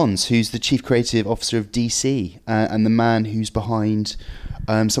Jeff Johns, who's the chief creative officer of DC and the man who's behind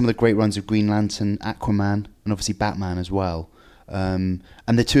some of the great runs of Green Lantern, Aquaman, and obviously Batman as well. And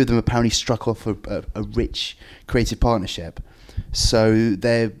the two of them apparently struck off a rich creative partnership. So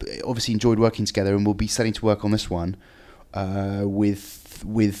they've obviously enjoyed working together and will be starting to work on this one.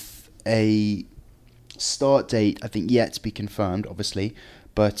 With a start date, I think, yet to be confirmed, obviously.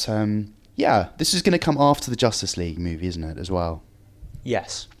 But, this is going to come after the Justice League movie, isn't it, as well?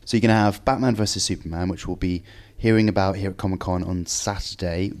 Yes. So you're going to have Batman vs. Superman, which we'll be hearing about here at Comic-Con on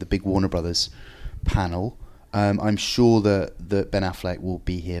Saturday, the big Warner Brothers panel. I'm sure that Ben Affleck will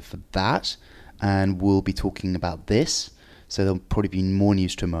be here for that, and we'll be talking about this. So there'll probably be more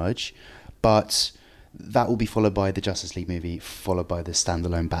news to emerge. But... that will be followed by the Justice League movie, followed by the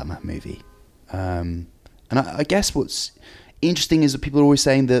standalone Batman movie. And I guess what's interesting is that people are always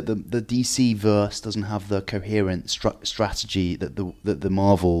saying that the DC verse doesn't have the coherent strategy that the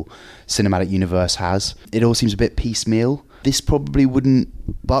Marvel Cinematic Universe has. It all seems a bit piecemeal. This probably wouldn't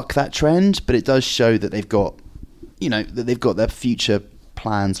buck that trend, but it does show that they've got their future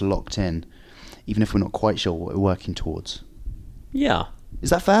plans locked in, even if we're not quite sure what we're working towards. Yeah. Is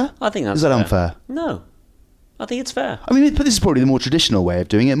that fair? I think that's Is that fair. unfair? No. I think it's fair. I mean, but this is probably the more traditional way of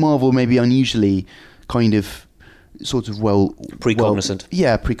doing it. Marvel may be unusually kind of, sort of Precognizant.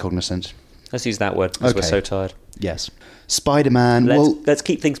 Precognizant. Let's use that word because we're so tired. Yes. Spider-Man. Let's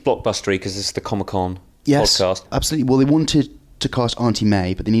keep things blockbustery because this is the Comic-Con podcast. Absolutely. Well, they wanted to cast Auntie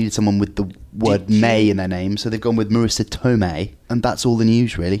May, but they needed someone with the word May in their name, so they've gone with Marissa Tomei, and that's all the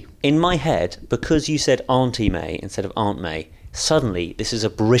news, really. In my head, because you said Auntie May instead of Aunt May, suddenly this is a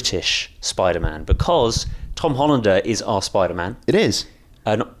British Spider-Man, because Tom Hollander is our Spider-Man. It is.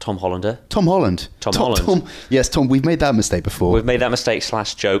 Not Tom Hollander. Tom Holland. Tom Holland. Yes, Tom, we've made that mistake before. We've made that mistake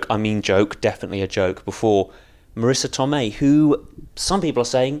 / joke. I mean joke, definitely a joke, before Marissa Tomei, who some people are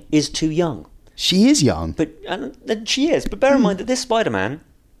saying is too young. She is young. And she is. But bear in mind that this Spider-Man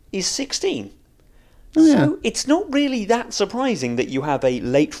is 16. Oh, yeah. So it's not really that surprising that you have a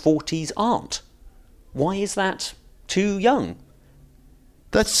late 40s aunt. Why is that too young?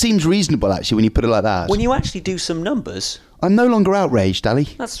 That seems reasonable, actually, when you put it like that. When you actually do some numbers... I'm no longer outraged, Ali.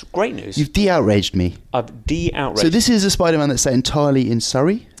 That's great news. You've de-outraged me. I've de-outraged. So this is a Spider-Man that's set entirely in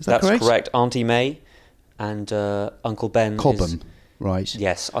Surrey? Is that correct? That's correct. Auntie May and Uncle Ben Cobham, right.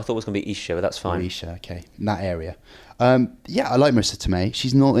 Yes, I thought it was going to be Eastshire, but that's fine. Eastshire, okay. In that area. Yeah, I like Marissa Tomei.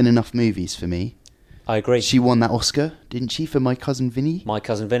 She's not in enough movies for me. I agree. She won that Oscar, didn't she, for My Cousin Vinny? My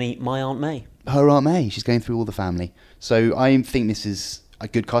Cousin Vinny, my Aunt May. Her Aunt May. She's going through all the family. So I think this is a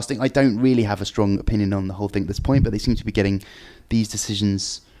good casting. I don't really have a strong opinion on the whole thing at this point, but they seem to be getting these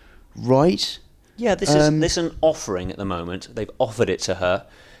decisions right. Yeah, this is an offering at the moment. They've offered it to her,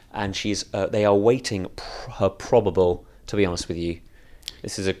 and they are waiting her probable, to be honest with you.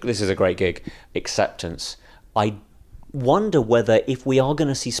 This is a great gig. Acceptance. I wonder whether if we are going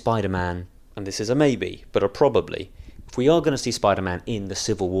to see Spider-Man, and this is a maybe, but a probably, if we are going to see Spider-Man in the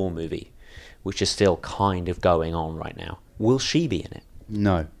Civil War movie, which is still kind of going on right now, will she be in it?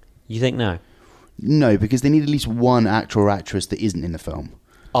 No. You think no? No, because they need at least one actor or actress that isn't in the film.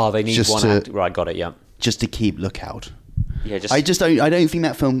 Oh, they need Just one to- actor. Right, got it, yeah. Just to keep lookout. Yeah, I don't think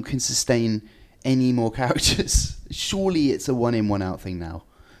that film can sustain any more characters. Surely it's a one in, one out thing now.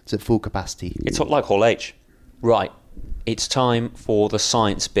 It's at full capacity. It's like Hall H. Right, it's time for the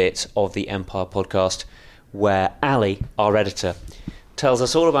science bit of the Empire podcast, where Ali, our editor, tells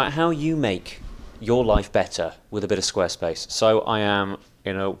us all about how you make your life better with a bit of Squarespace. So I am,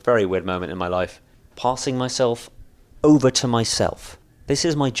 in a very weird moment in my life, passing myself over to myself. This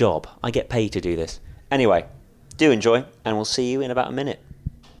is my job. I get paid to do this. Anyway, do enjoy, and we'll see you in about a minute.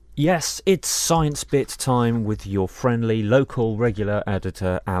 Yes, it's Science Bit time with your friendly, local, regular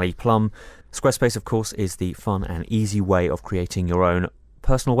editor, Ali Plumb. Squarespace, of course, is the fun and easy way of creating your own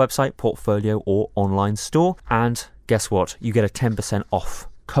personal website, portfolio, or online store. And guess what? You get a 10% off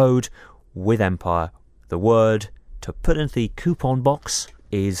code with Empire. The word to put into the coupon box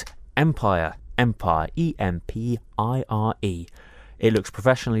is Empire. Empire. E-M-P-I-R-E. It looks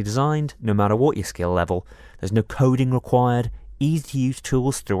professionally designed, no matter what your skill level. There's no coding required. Easy-to-use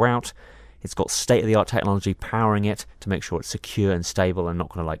tools throughout. It's got state-of-the-art technology powering it to make sure it's secure and stable and not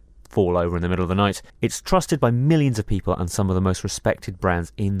going to fall over in the middle of the night. It's trusted by millions of people and some of the most respected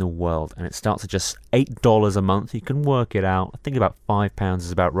brands in the world, and it starts at just $8 a month. You can work it out. I think about £5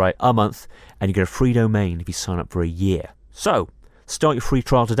 is about right a month, and you get a free domain if you sign up for a year. So, start your free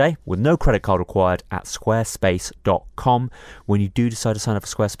trial today with no credit card required at squarespace.com. When you do decide to sign up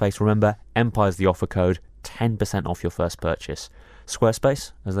for Squarespace, remember, Empire's the offer code, 10% off your first purchase.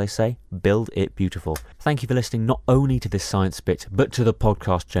 Squarespace, as they say, build it beautiful. Thank you for listening not only to this science bit, but to the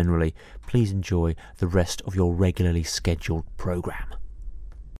podcast generally. Please enjoy the rest of your regularly scheduled programme.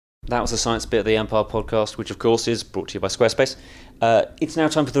 That was the science bit of the Empire podcast, which of course is brought to you by Squarespace. It's now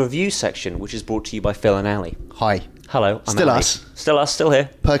time for the review section, which is brought to you by Phil and Ali. Hi. Hello, I'm Still Ali. us. Still us, still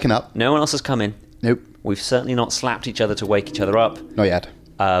here. Perking up. No one else has come in. Nope. We've certainly not slapped each other to wake each other up. Not yet.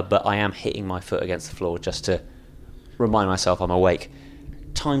 But I am hitting my foot against the floor just to remind myself I'm awake.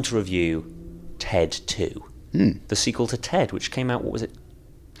 Time to review Ted 2. The sequel to Ted, which came out, what was it?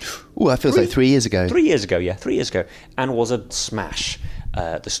 Oh, that feels like 3 years ago. 3 years ago, yeah, 3 years ago. And was a smash.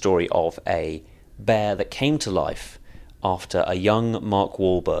 The story of a bear that came to life after a young Mark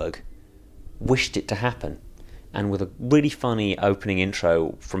Wahlberg wished it to happen. And with a really funny opening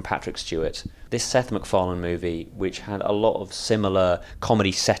intro from Patrick Stewart, this Seth MacFarlane movie, which had a lot of similar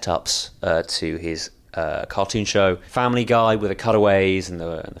comedy setups to his cartoon show, Family Guy, with the cutaways and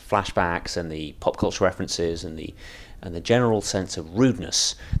the flashbacks and the pop culture references and the general sense of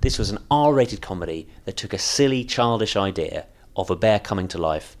rudeness. This was an R-rated comedy that took a silly, childish idea of a bear coming to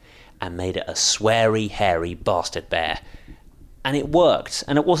life and made it a sweary, hairy bastard bear. And it worked.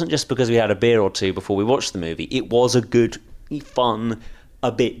 And it wasn't just because we had a beer or two before we watched the movie. It was a good, fun,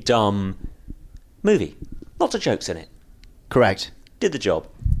 a bit dumb movie. Lots of jokes in it. Correct. Did the job.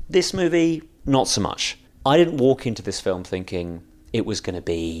 This movie, not so much. I didn't walk into this film thinking it was going to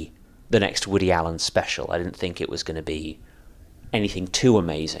be the next Woody Allen special. I didn't think it was going to be anything too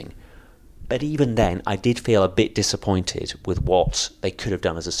amazing. But even then, I did feel a bit disappointed with what they could have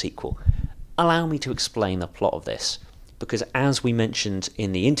done as a sequel. Allow me to explain the plot of this, because as we mentioned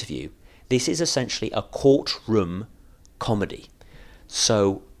in the interview, this is essentially a courtroom comedy.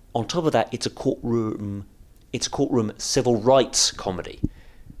 So on top of that, it's a courtroom civil rights comedy.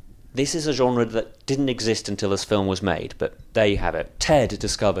 This is a genre that didn't exist until this film was made, but there you have it. Ted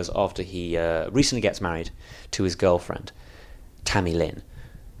discovers after he recently gets married to his girlfriend, Tammy Lynn,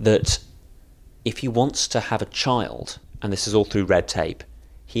 that if he wants to have a child, and this is all through red tape,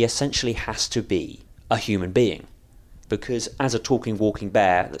 he essentially has to be a human being. Because as a talking, walking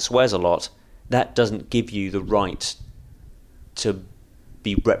bear that swears a lot, that doesn't give you the right to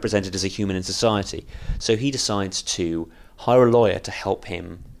be represented as a human in society. So he decides to hire a lawyer to help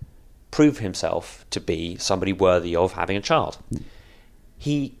him prove himself to be somebody worthy of having a child.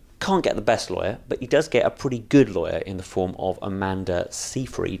 He can't get the best lawyer, but he does get a pretty good lawyer in the form of Amanda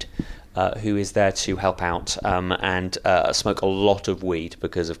Seyfried, who is there to help out and smoke a lot of weed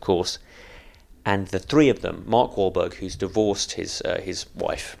because, of course. And the three of them, Mark Wahlberg, who's divorced his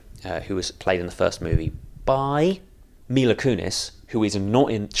wife, who was played in the first movie by Mila Kunis, who is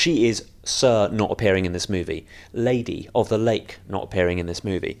not in. She is Sir not appearing in this movie, Lady of the Lake not appearing in this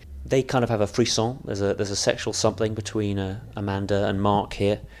movie. They kind of have a frisson. There's a sexual something between Amanda and Mark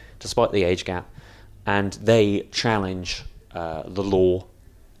here, despite the age gap, and they challenge the law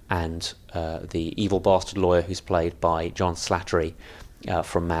and the evil bastard lawyer who's played by John Slattery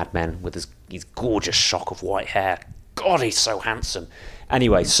from Mad Men with his gorgeous shock of white hair. God, he's so handsome.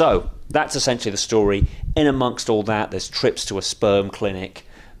 Anyway, so that's essentially the story. In amongst all that, there's trips to a sperm clinic,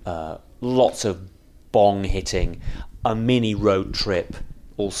 lots of bong hitting, a mini road trip,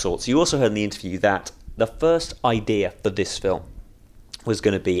 all sorts. You also heard in the interview that the first idea for this film was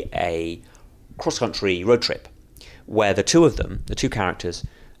going to be a cross-country road trip where the two of them, the two characters,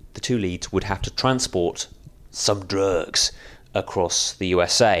 the two leads, would have to transport some drugs across the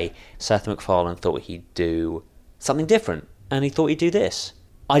USA. Seth MacFarlane thought he'd do something different, and he thought he'd do this.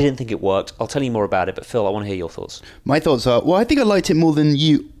 I didn't think it worked. I'll tell you more about it, but Phil, I want to hear your thoughts. My thoughts are, well, I think I liked it more than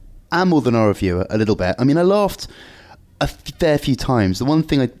you and more than our reviewer a little bit. I mean, I laughed a fair few times. The one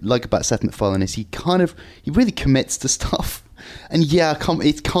thing I like about Seth MacFarlane is he really commits to stuff. And yeah,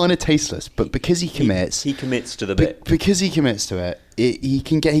 it's kind of tasteless, but because he commits... He commits to the bit. Because he commits to it, he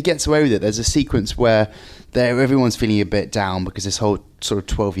gets away with it. There's a sequence where everyone's feeling a bit down because this whole sort of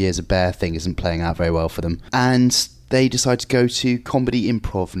 12 Years a Bear thing isn't playing out very well for them. And they decide to go to comedy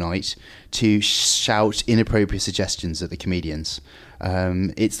improv night to shout inappropriate suggestions at the comedians.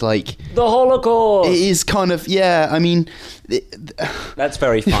 It's like... The Holocaust! It is kind of, yeah, I mean... That's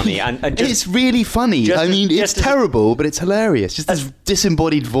very funny. And just, it's really funny. It's terrible, but it's hilarious. Just this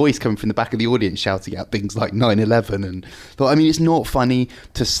disembodied voice coming from the back of the audience shouting out things like 9/11 and... it's not funny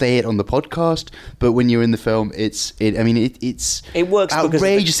to say it on the podcast, but when you're in the film, it works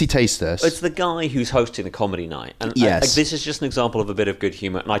outrageously tasteless. It's the guy who's hosting the comedy night. And yes. This is just an example of a bit of good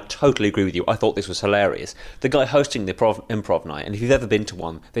humour, and I totally agree with you. I thought this was hilarious. The guy hosting the improv night, and if you've ever been to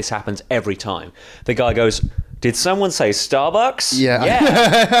one, this happens every time. The guy goes, "Did someone say Starbucks?" Yeah.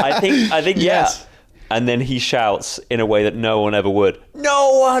 I think Yes. yeah. And then he shouts in a way that no one ever would.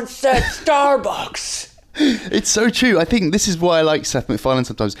 No one said Starbucks. It's so true. I think this is why I like Seth MacFarlane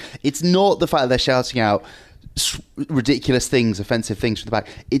sometimes. It's not the fact that they're shouting out ridiculous things, offensive things from the back.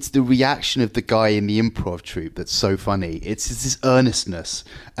 It's the reaction of the guy in the improv troupe that's so funny. It's this earnestness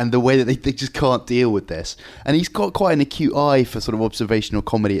and the way that they just can't deal with this. And he's got quite an acute eye for sort of observational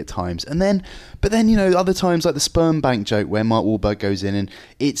comedy at times. But then, other times like the sperm bank joke where Mark Wahlberg goes in and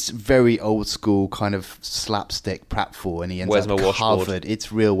it's very old school kind of slapstick pratfall and he ends up covered.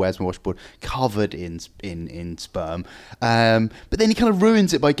 It's real Where's My Washboard? Covered in sperm. But then he kind of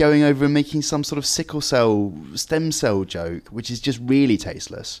ruins it by going over and making some sort of sickle cell stem cell joke, which is just really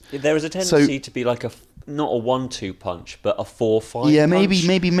tasteless. There is a tendency to be like not a 1-2 punch, but a 4-5 yeah, punch. maybe,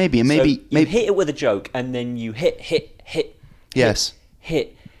 you hit it with a joke, and then you hit. Yes.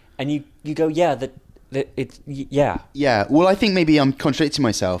 Hit, and you go, yeah, yeah. Yeah, well, I think maybe I'm contradicting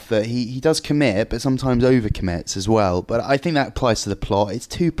myself that he does commit, but sometimes overcommits as well. But I think that applies to the plot. It's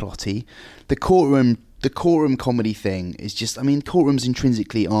too plotty. The courtroom comedy thing is just... courtrooms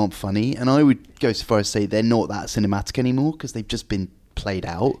intrinsically aren't funny, and I would go so far as to say they're not that cinematic anymore because they've just been played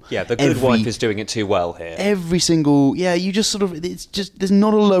out. Yeah, the Good Wife is doing it too well here. Every single... Yeah, you just sort of... It's just... There's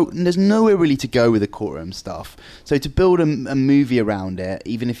nowhere really to go with the courtroom stuff. So to build a movie around it,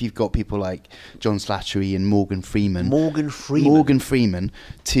 even if you've got people like John Slattery and Morgan Freeman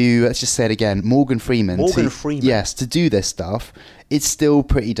to... Let's just say it again. Morgan Freeman. Yes, to do this stuff... It's still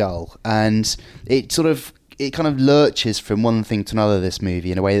pretty dull, and it sort of it kind of lurches from one thing to another, this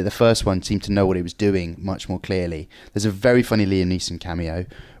movie, in a way that the first one seemed to know what it was doing much more clearly. There's a very funny Liam Neeson cameo,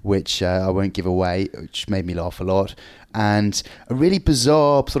 which I won't give away, which made me laugh a lot, and a really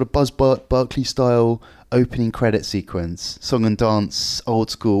bizarre sort of Buzz Barkley style opening credit sequence, song and dance, old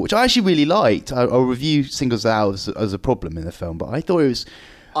school, which I actually really liked. I'll review singles out as a problem in the film, but I thought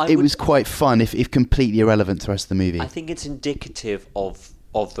it was quite fun, if completely irrelevant to the rest of the movie. I think it's indicative of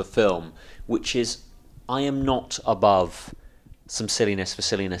the film, which is, I am not above some silliness for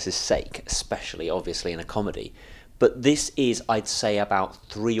silliness' sake, especially obviously in a comedy, but this is, I'd say, about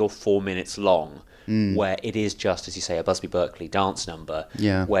 3 or 4 minutes long, where it is just, as you say, a Busby Berkeley dance number,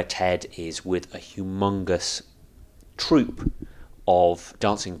 where Ted is with a humongous troupe of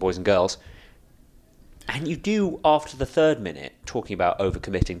dancing boys and girls. And you do, after the 3rd minute, talking about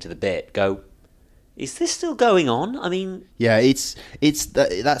overcommitting to the bit, go, is this still going on? I mean... Yeah,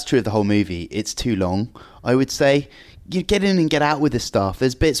 that's true of the whole movie. It's too long, I would say. You get in and get out with this stuff.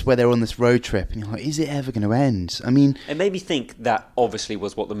 There's bits where they're on this road trip and you're like, is it ever going to end? I mean... It made me think that obviously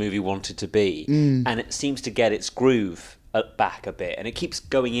was what the movie wanted to be. And it seems to get its groove back a bit. And it keeps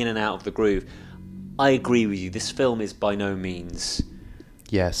going in and out of the groove. I agree with you. This film is by no means...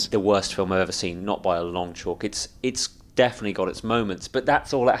 Yes. The worst film I've ever seen, not by a long chalk. It's definitely got its moments, but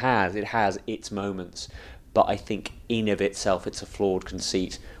that's all it has. It has its moments. But I think in of itself, it's a flawed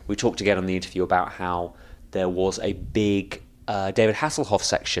conceit. We talked again on the interview about how there was a big David Hasselhoff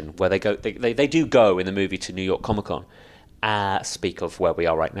section where they do go in the movie to New York Comic Con. Speak of where we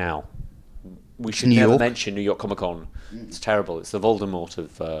are right now. We should never mention New York Comic Con. It's terrible. It's the Voldemort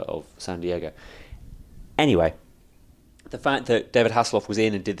of San Diego. Anyway, the fact that David Hasselhoff was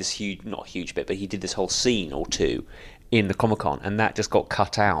in and did this not huge bit, but he did this whole scene or two in the Comic-Con, and that just got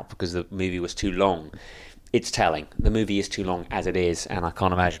cut out because the movie was too long. It's telling. The movie is too long as it is, and I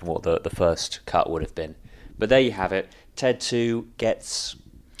can't imagine what the first cut would have been. But there you have it. Ted 2 gets...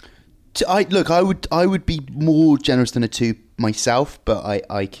 I would be more generous than a 2 myself, but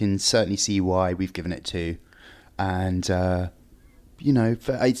I can certainly see why we've given it 2. And,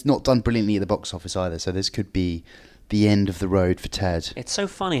 it's not done brilliantly at the box office either, so this could be the end of the road for Ted. It's so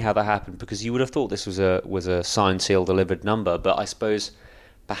funny how that happened, because you would have thought this was a signed, sealed, delivered number, but I suppose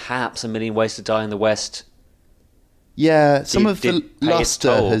perhaps A Million Ways to Die in the West. Yeah, some of the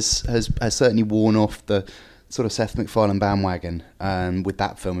luster has certainly worn off the sort of Seth MacFarlane bandwagon, with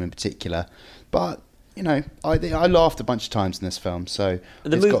that film in particular. But I laughed a bunch of times in this film. So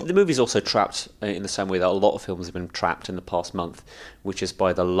the movie's also trapped in the same way that a lot of films have been trapped in the past month, which is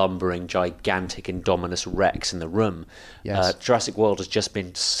by the lumbering, gigantic, indominus rex in the room. Yes. Jurassic World has just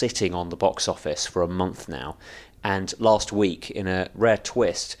been sitting on the box office for a month now, and last week, in a rare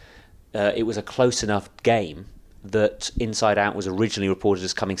twist, it was a close enough game that Inside Out was originally reported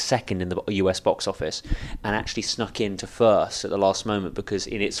as coming second in the US box office and actually snuck into first at the last moment, because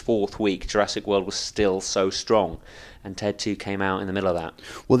in its 4th week Jurassic World was still so strong, and Ted 2 came out in the middle of that.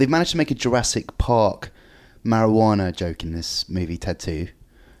 Well, they've managed to make a Jurassic Park marijuana joke in this movie, Ted 2.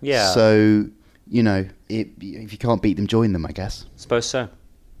 Yeah. So, if you can't beat them, join them, I guess. Suppose so.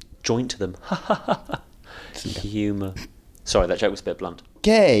 Joint them. Humour. Sorry, that joke was a bit blunt.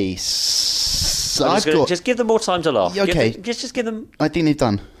 Okay, just give them more time to laugh. Okay. Just give them... I think they've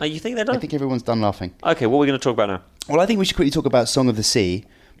done. Oh, you think they're done? I think everyone's done laughing. Okay, what are we going to talk about now? Well, I think we should quickly talk about Song of the Sea,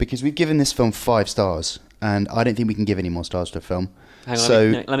 because we've given this film 5 stars, and I don't think we can give any more stars to a film. Hang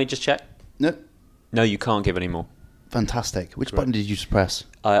on, let me just check. No, you can't give any more. Fantastic. Which button did you just press?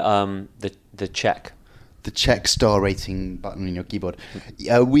 The check. The check star rating button on your keyboard.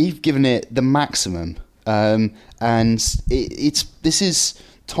 We've given it the maximum, and this is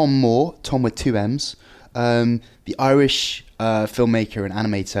Tom Moore, Tom with 2 M's, the Irish filmmaker and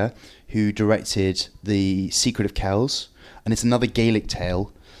animator who directed The Secret of Kells, and it's another Gaelic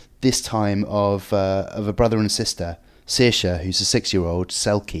tale, this time of a brother and a sister, Saoirse, who's a 6-year-old,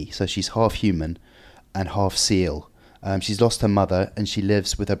 Selkie, so she's half human and half seal. She's lost her mother, and she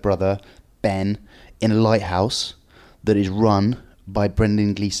lives with her brother, Ben, in a lighthouse that is run by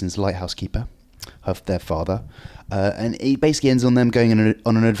Brendan Gleeson's lighthouse keeper, their father. And it basically ends on them going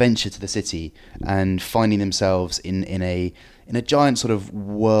on an adventure to the city and finding themselves in a giant sort of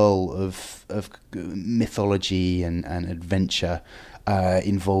whirl of mythology and adventure,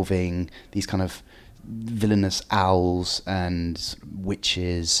 involving these kind of villainous owls and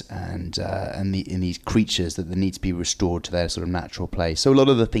witches and these creatures that need to be restored to their sort of natural place. So a lot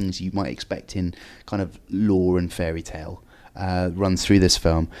of the things you might expect in kind of lore and fairy tale runs through this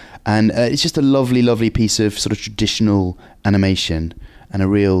film, and it's just a lovely piece of sort of traditional animation and a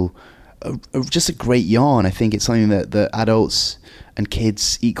real just a great yarn. I think it's something that the adults and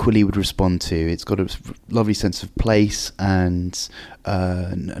kids equally would respond to. It's got a lovely sense of place and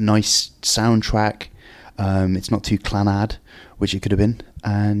a nice soundtrack. It's not too clanad, which it could have been,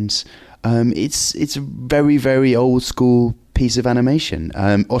 and it's a very, very old school piece of animation.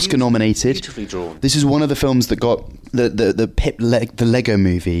 Oscar nominated. Beautifully drawn. This is one of the films that got the Lego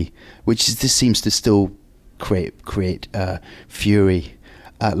Movie, which this seems to still create fury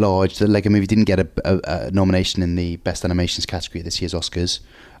at large. The Lego Movie didn't get a nomination in the Best Animations category at this year's Oscars,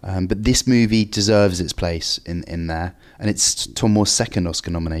 but this movie deserves its place in there, and it's Tom Moore's second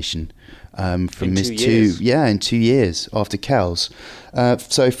Oscar nomination from his 2 years after Kells.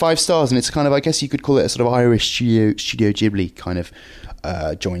 So 5 stars, and it's kind of, I guess you could call it a sort of Irish Studio Ghibli kind of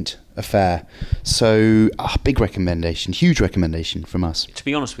joint affair. So big recommendation, huge recommendation from us. To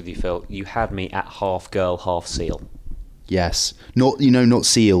be honest with you, Phil, you had me at half girl, half seal. Yes, not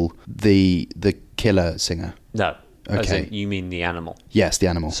Seal, the killer singer. No. As Okay. in, you mean the animal? Yes, the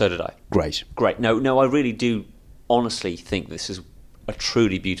animal. So did I. Great. No, I really do honestly think this is a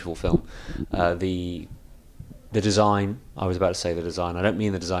truly beautiful film. The design, I was about to say the design, I don't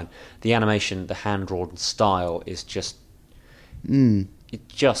mean the design. The animation, the hand-drawn style is just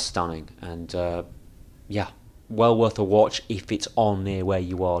it's just stunning, and well worth a watch. If it's on near where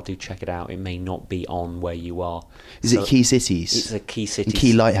you are, do check it out. It may not be on where you are. Is it key cities? It's a key cities.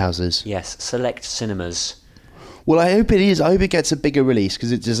 Key lighthouses? Yes, select cinemas. Well, I hope it is. I hope it gets a bigger release,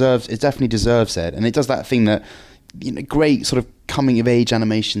 because it definitely deserves it. And it does that thing that, great sort of coming of age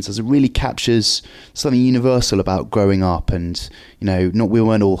animations does. It really captures something universal about growing up, and we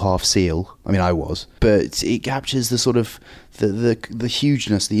weren't all half seal. I mean, I was, but it captures the sort of the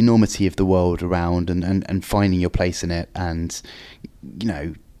hugeness, the enormity of the world around, and finding your place in it, and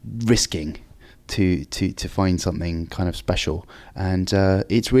risking to find something kind of special. And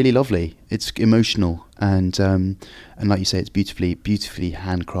it's really lovely. It's emotional, and like you say, it's beautifully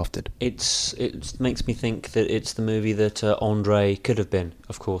handcrafted. It makes me think that it's the movie that Andre could have been.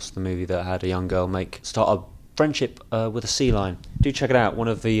 Of course, the movie that had a young girl start a friendship with a sea lion. Do check it out. One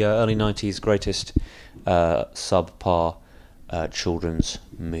of the early 90s greatest subpar children's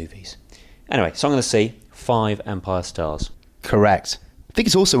movies. Anyway, Song of the Sea, 5 Empire Stars. Correct. I think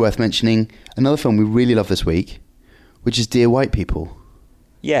it's also worth mentioning another film we really love this week, which is Dear White People.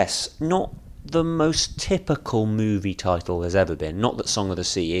 Yes, not the most typical movie title there's ever been. Not that Song of the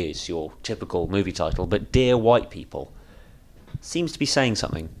Sea is your typical movie title, but Dear White People seems to be saying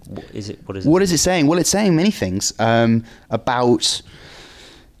something. What is it? What is it saying? Well, it's saying many things about,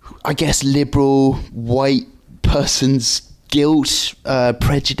 I guess, liberal white person's guilt,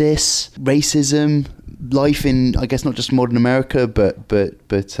 prejudice, racism, life in, I guess, not just modern America, but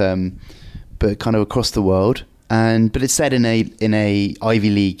kind of across the world. But it's set in a Ivy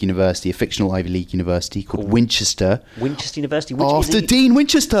League university, a fictional Ivy League university called Winchester. Winchester University, after Dean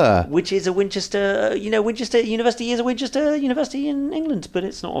Winchester, which is a Winchester. Winchester University is a Winchester University in England, but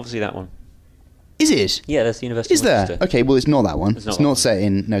it's not obviously that one. Is it? Yeah, that's the University. Is of there? Winchester. Okay, well, it's not that one. It's not set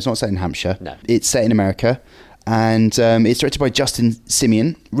in. No, it's not set in Hampshire. No, it's set in America. And it's directed by Justin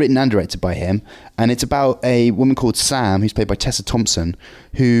Semlyen, written and directed by him. And it's about a woman called Sam, who's played by Tessa Thompson,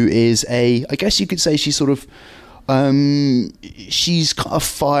 who is I guess you could say she's sort of, she's a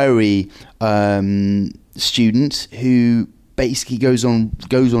fiery student who basically goes on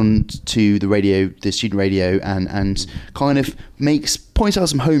to the student radio, and kind of points out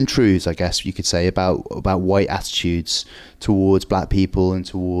some home truths, I guess you could say, about white attitudes towards black people and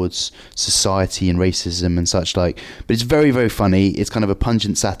towards society and racism and such like. But it's very, very funny. It's kind of a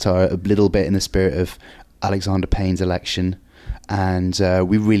pungent satire, a little bit in the spirit of Alexander Payne's Election, and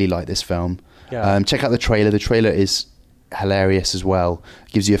we really like this film. Yeah. Check out the trailer. The trailer is hilarious as well.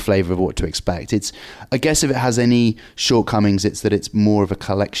 It gives you a flavour of what to expect. It's, I guess, if it has any shortcomings, it's that it's more of a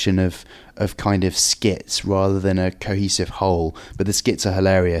collection of kind of skits rather than a cohesive whole. But the skits are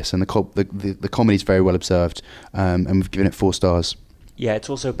hilarious, and the comedy is very well observed, and we've given it 4 stars. Yeah, it's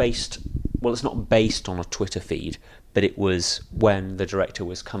also based. Well, it's not based on a Twitter feed, but it was when the director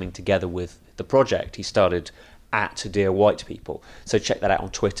was coming together with the project. He started at Dear White People, so check that out on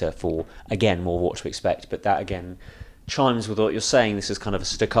Twitter for, again, more what to expect. But that again chimes with what you're saying. This is kind of a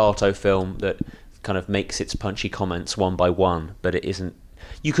staccato film that kind of makes its punchy comments one by one, but it isn't.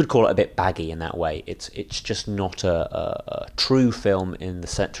 You could call it a bit baggy in that way. It's just not a true film in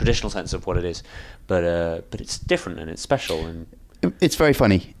the traditional sense of what it is, but it's different and it's special, and it's very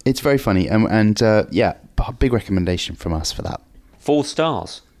funny. It's very funny, and yeah, big recommendation from us for that. 4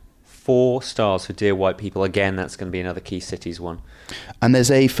 stars. 4 stars for Dear White People. Again, that's going to be another Key Cities one. And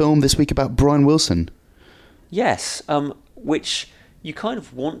there's a film this week about Brian Wilson. Yes, which You kind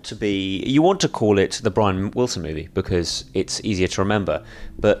of want to call it the Brian Wilson movie because it's easier to remember.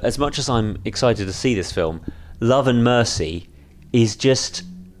 But as much as I'm excited to see this film, Love and Mercy is just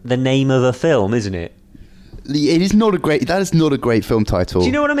the name of a film, isn't it? It is not a great. That is not a great film title. Do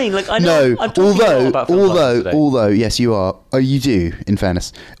you know what I mean? Like, I know. No, I'm talking a lot about film titles today. although, yes, you are. Oh, you do. In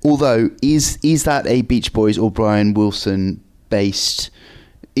fairness, although, is that a Beach Boys or Brian Wilson based?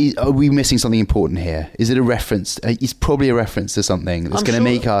 Are we missing something important here? Is it a reference? It's probably a reference to something that's going to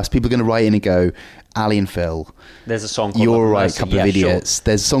make us. People are going to write in and go, Ali and Phil. There's a song called You're Love and right, Mercy. couple of idiots. Sure.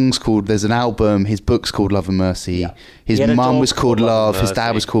 There's songs called. There's an album. His book's called Love and Mercy. Yeah. His He had a mum dog was called called Love. and His dad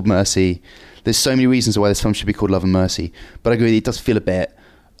Mercy. was called Mercy. There's so many reasons why this film should be called Love and Mercy. But I agree, it does feel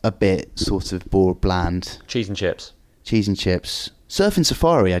a bit sort of bland. Cheese and chips. Cheese and chips. Surf and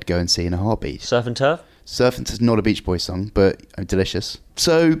Safari, I'd go and see in a heartbeat. Surf and turf. Surf and is not a Beach Boys song, but delicious.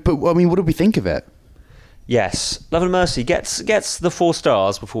 So, but I mean, what did we think of it? Yes, Love and Mercy gets the 4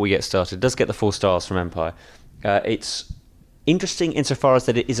 stars before we get started. It does get the 4 stars from Empire. It's interesting insofar as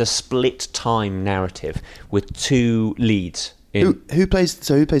that it is a split time narrative with 2 leads. Who plays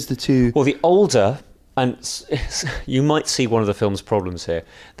the two? Well, the older, and you might see one of the film's problems here.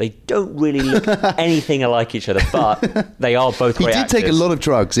 They don't really look anything alike each other, but they are both He great did take a actors. lot of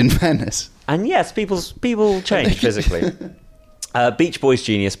drugs, in fairness. And yes, people change physically. Beach Boys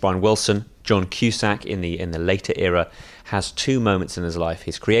genius Brian Wilson, John Cusack in the later era, has 2 moments in his life: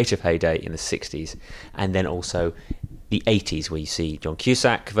 his creative heyday in the 60s, and then also the 80s, where you see John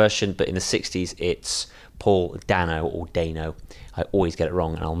Cusack version, but in the 60s it's Paul Dano or Dano. I always get it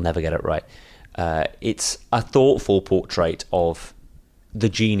wrong, and I'll never get it right. It's a thoughtful portrait of the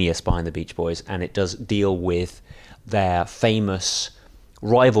genius behind the Beach Boys, and it does deal with their famous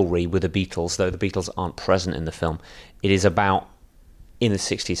rivalry with the Beatles, though the Beatles aren't present in the film. It is about, in the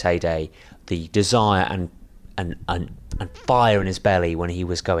 60s heyday, the desire and fire in his belly when he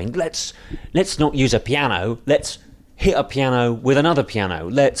was going, let's not use a piano, let's hit a piano with another piano,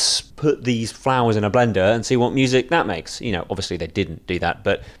 let's put these flowers in a blender and see what music that makes. You know, obviously they didn't do that,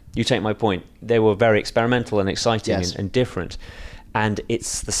 but you take my point. They were very experimental and exciting. Yes. and different. And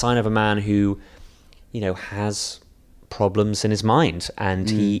it's the sign of a man who, has problems in his mind, and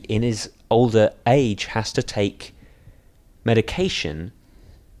he, in his older age, has to take medication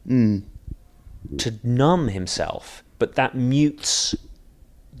to numb himself, but that mutes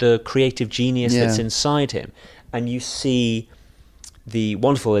the creative genius that's inside him. And you see the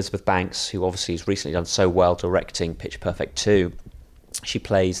wonderful Elizabeth Banks, who obviously has recently done so well directing Pitch Perfect 2. She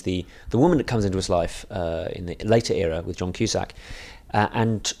plays the woman that comes into his life in the later era with John Cusack,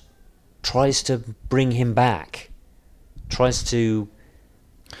 and tries to bring him back. He tries to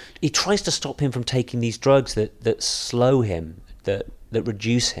stop him from taking these drugs that slow him, that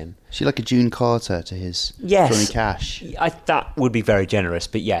reduce him. She like a June Carter to his Yes. Johnny Cash. That would be very generous,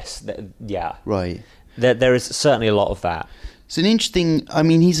 but yes, yeah. Right. There is certainly a lot of that. It's an interesting. I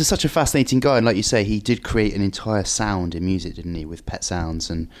mean, he's such a fascinating guy, and like you say, he did create an entire sound in music, didn't he? With Pet Sounds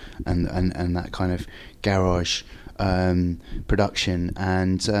and that kind of garage production,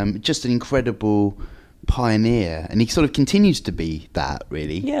 and just an incredible pioneer. And he sort of continues to be that,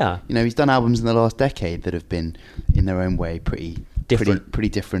 really. Yeah. He's done albums in the last decade that have been, in their own way, pretty Different. pretty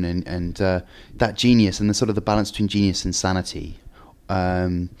different, and that genius and the sort of the balance between genius and sanity.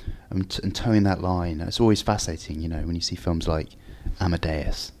 And towing that line, it's always fascinating, when you see films like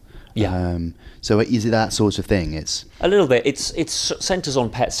Amadeus. Yeah. So is it that sort of thing? It's A little bit. It's centres on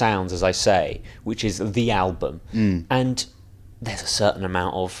Pet Sounds, as I say, which is the album, and there's a certain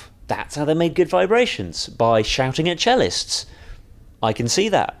amount of that's how they made Good Vibrations, by shouting at cellists. I can see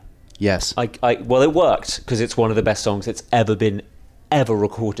that. yes, Well, it worked because it's one of the best songs that's ever been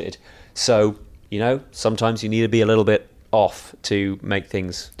recorded. So sometimes you need to be a little bit off to make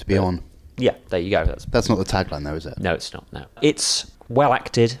things to be on. Yeah, there you go. That's not the tagline, though, is it? No, it's not. No, it's well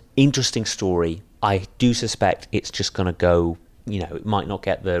acted, interesting story. I do suspect it's just going to go. It might not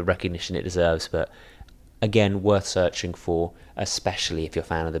get the recognition it deserves, but again, worth searching for, especially if you're a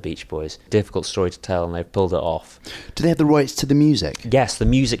fan of the Beach Boys. Difficult story to tell, and they've pulled it off. Do they have the rights to the music? Yes, the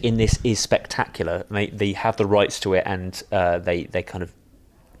music in this is spectacular. They have the rights to it, and they kind of,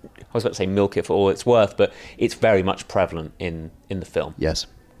 I was about to say milk it for all it's worth, but it's very much prevalent in the film. Yes.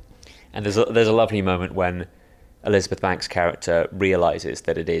 And there's a lovely moment when Elizabeth Banks' character realises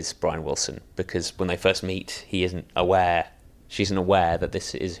that it is Brian Wilson, because when they first meet, she isn't aware that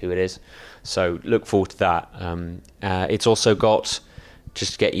this is who it is. So look forward to that. It's also got,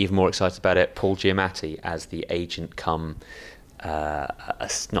 just to get you even more excited about it, Paul Giamatti as the agent come, not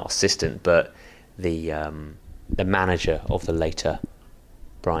assistant, but the manager of the later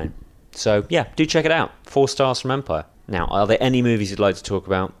Brian. So yeah, do check it out. 4 stars from Empire. Now, are there any movies you'd like to talk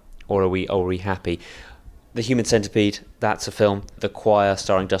about, or are we happy? The Human Centipede, that's a film. The Choir,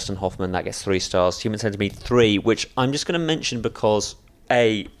 starring Dustin Hoffman, that gets 3 stars. Human Centipede 3, which I'm just going to mention because,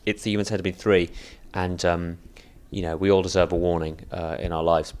 A, it's the Human Centipede 3, and, we all deserve a warning in our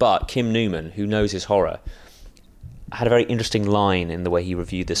lives. But Kim Newman, who knows his horror, had a very interesting line in the way he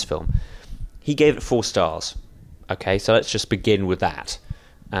reviewed this film. He gave it 4 stars. Okay, so let's just begin with that.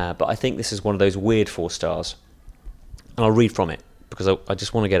 But I think this is one of those weird 4 stars. And I'll read from it, because I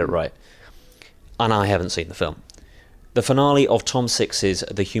just want to get it right. And I haven't seen the film. The finale of Tom Six's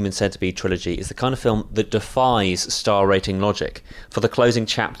The Human Centipede trilogy is the kind of film that defies star rating logic. For the closing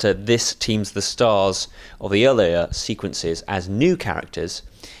chapter, this teams the stars of the earlier sequences as new characters,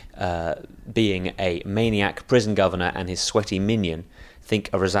 being a maniac prison governor and his sweaty minion.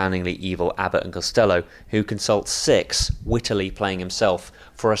 Think a resoundingly evil Abbott and Costello, who consults Six, wittily playing himself,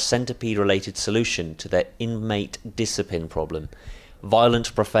 for a centipede-related solution to their inmate discipline problem.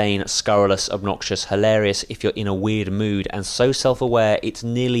 Violent, profane, scurrilous, obnoxious, hilarious if you're in a weird mood, and so self-aware it's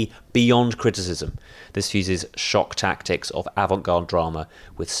nearly beyond criticism. This fuses shock tactics of avant-garde drama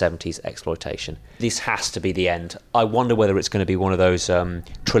with 70s exploitation. This has to be the end. I wonder whether it's going to be one of those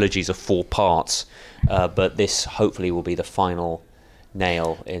trilogies of 4 parts, but this hopefully will be the final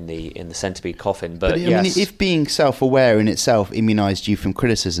nail in the centipede coffin. But I mean, if being self-aware in itself immunised you from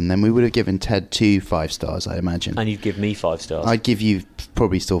criticism, then we would have given Ted 2 5 stars, I imagine. And you'd give me 5 stars. I'd give you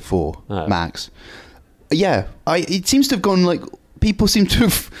probably still 4 max. Yeah, it seems to have gone like people seem to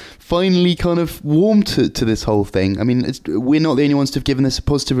have finally kind of warmed to this whole thing. I mean, we're not the only ones to have given this a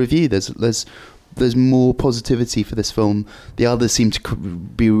positive review. There's more positivity for this film. The others seem to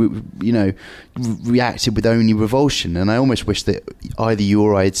be, reacted with only revulsion. And I almost wish that either you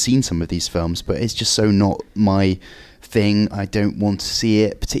or I had seen some of these films, but it's just so not my thing. I don't want to see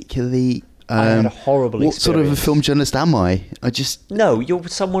it particularly. I had a horrible experience. What sort of a film journalist am I? No, you're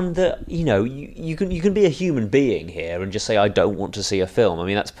someone that, you can be a human being here and just say, I don't want to see a film. I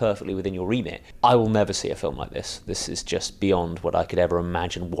mean, that's perfectly within your remit. I will never see a film like this. This is just beyond what I could ever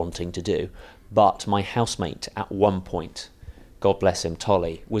imagine wanting to do. But my housemate at one point, God bless him,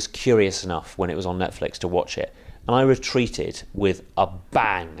 Tolly, was curious enough when it was on Netflix to watch it. And I retreated with a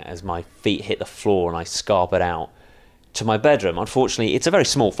bang as my feet hit the floor and I scarpered out to my bedroom. Unfortunately, it's a very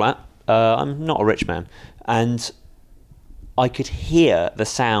small flat. I'm not a rich man. And I could hear the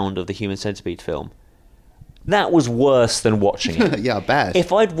sound of the Human Centipede film. That was worse than watching it. Yeah, bad.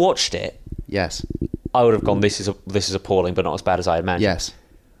 If I'd watched it, yes, I would have gone, this is appalling, but not as bad as I imagined. Yes.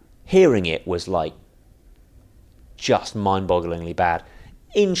 Hearing it was like just mind-bogglingly bad.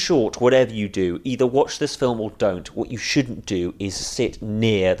 In short, whatever you do, either watch this film or don't. What you shouldn't do is sit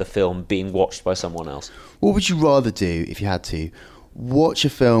near the film being watched by someone else. What would you rather do if you had to? Watch a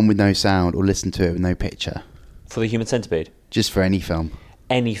film with no sound or listen to it with no picture? For The Human Centipede? Just for any film.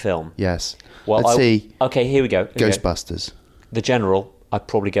 Any film? Yes. Well, let's see. Okay, here we go. Ghostbusters. The General, I'd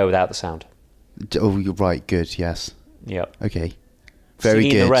probably go without the sound. Oh, you're right. Good, yes. Yep. Okay. Very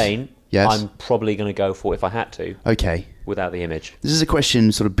Singing good. in the Rain, yes. I'm probably going to go for, if I had to, okay, without the image. This is a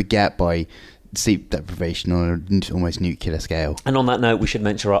question sort of begat by sleep deprivation on an almost nuclear scale. And on that note, we should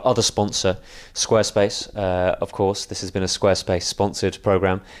mention our other sponsor, Squarespace. Of course, this has been a Squarespace-sponsored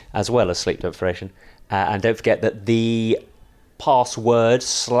program, as well as sleep deprivation. And don't forget that the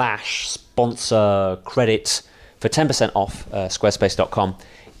password/sponsor credit for 10% off squarespace.com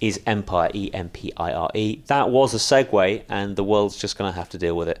is Empire, Empire. That was a segue, and the world's just going to have to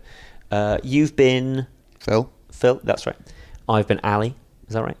deal with it. You've been... Phil, that's right. I've been Ali,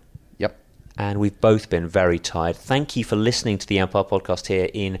 is that right? Yep. And we've both been very tired. Thank you for listening to the Empire Podcast here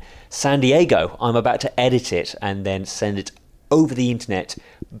in San Diego. I'm about to edit it and then send it over the internet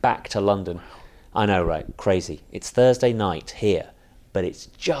back to London. I know, right? Crazy. It's Thursday night here, but it's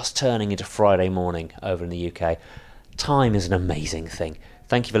just turning into Friday morning over in the UK. Time is an amazing thing.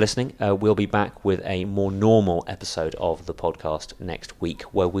 Thank you for listening. We'll be back with a more normal episode of the podcast next week,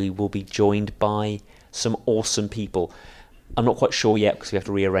 where we will be joined by some awesome people. I'm not quite sure yet because we have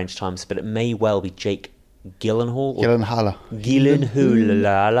to rearrange times, but it may well be Jake Gyllenhaal.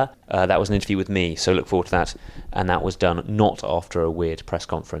 Gyllenhaal. That was an interview with me, so look forward to that. And that was done not after a weird press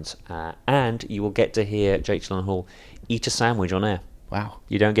conference. And you will get to hear Jake Gyllenhaal eat a sandwich on air. Wow.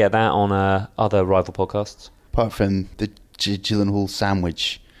 You don't get that on other rival podcasts? Apart from the Gyllenhaal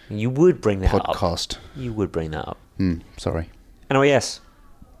sandwich You would bring that podcast. up. You would bring that up. Sorry. Anyway, yes.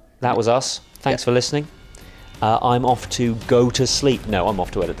 That was us. Thanks for listening. I'm off to go to sleep. No, I'm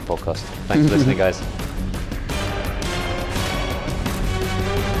off to edit the podcast. Thanks for listening, guys.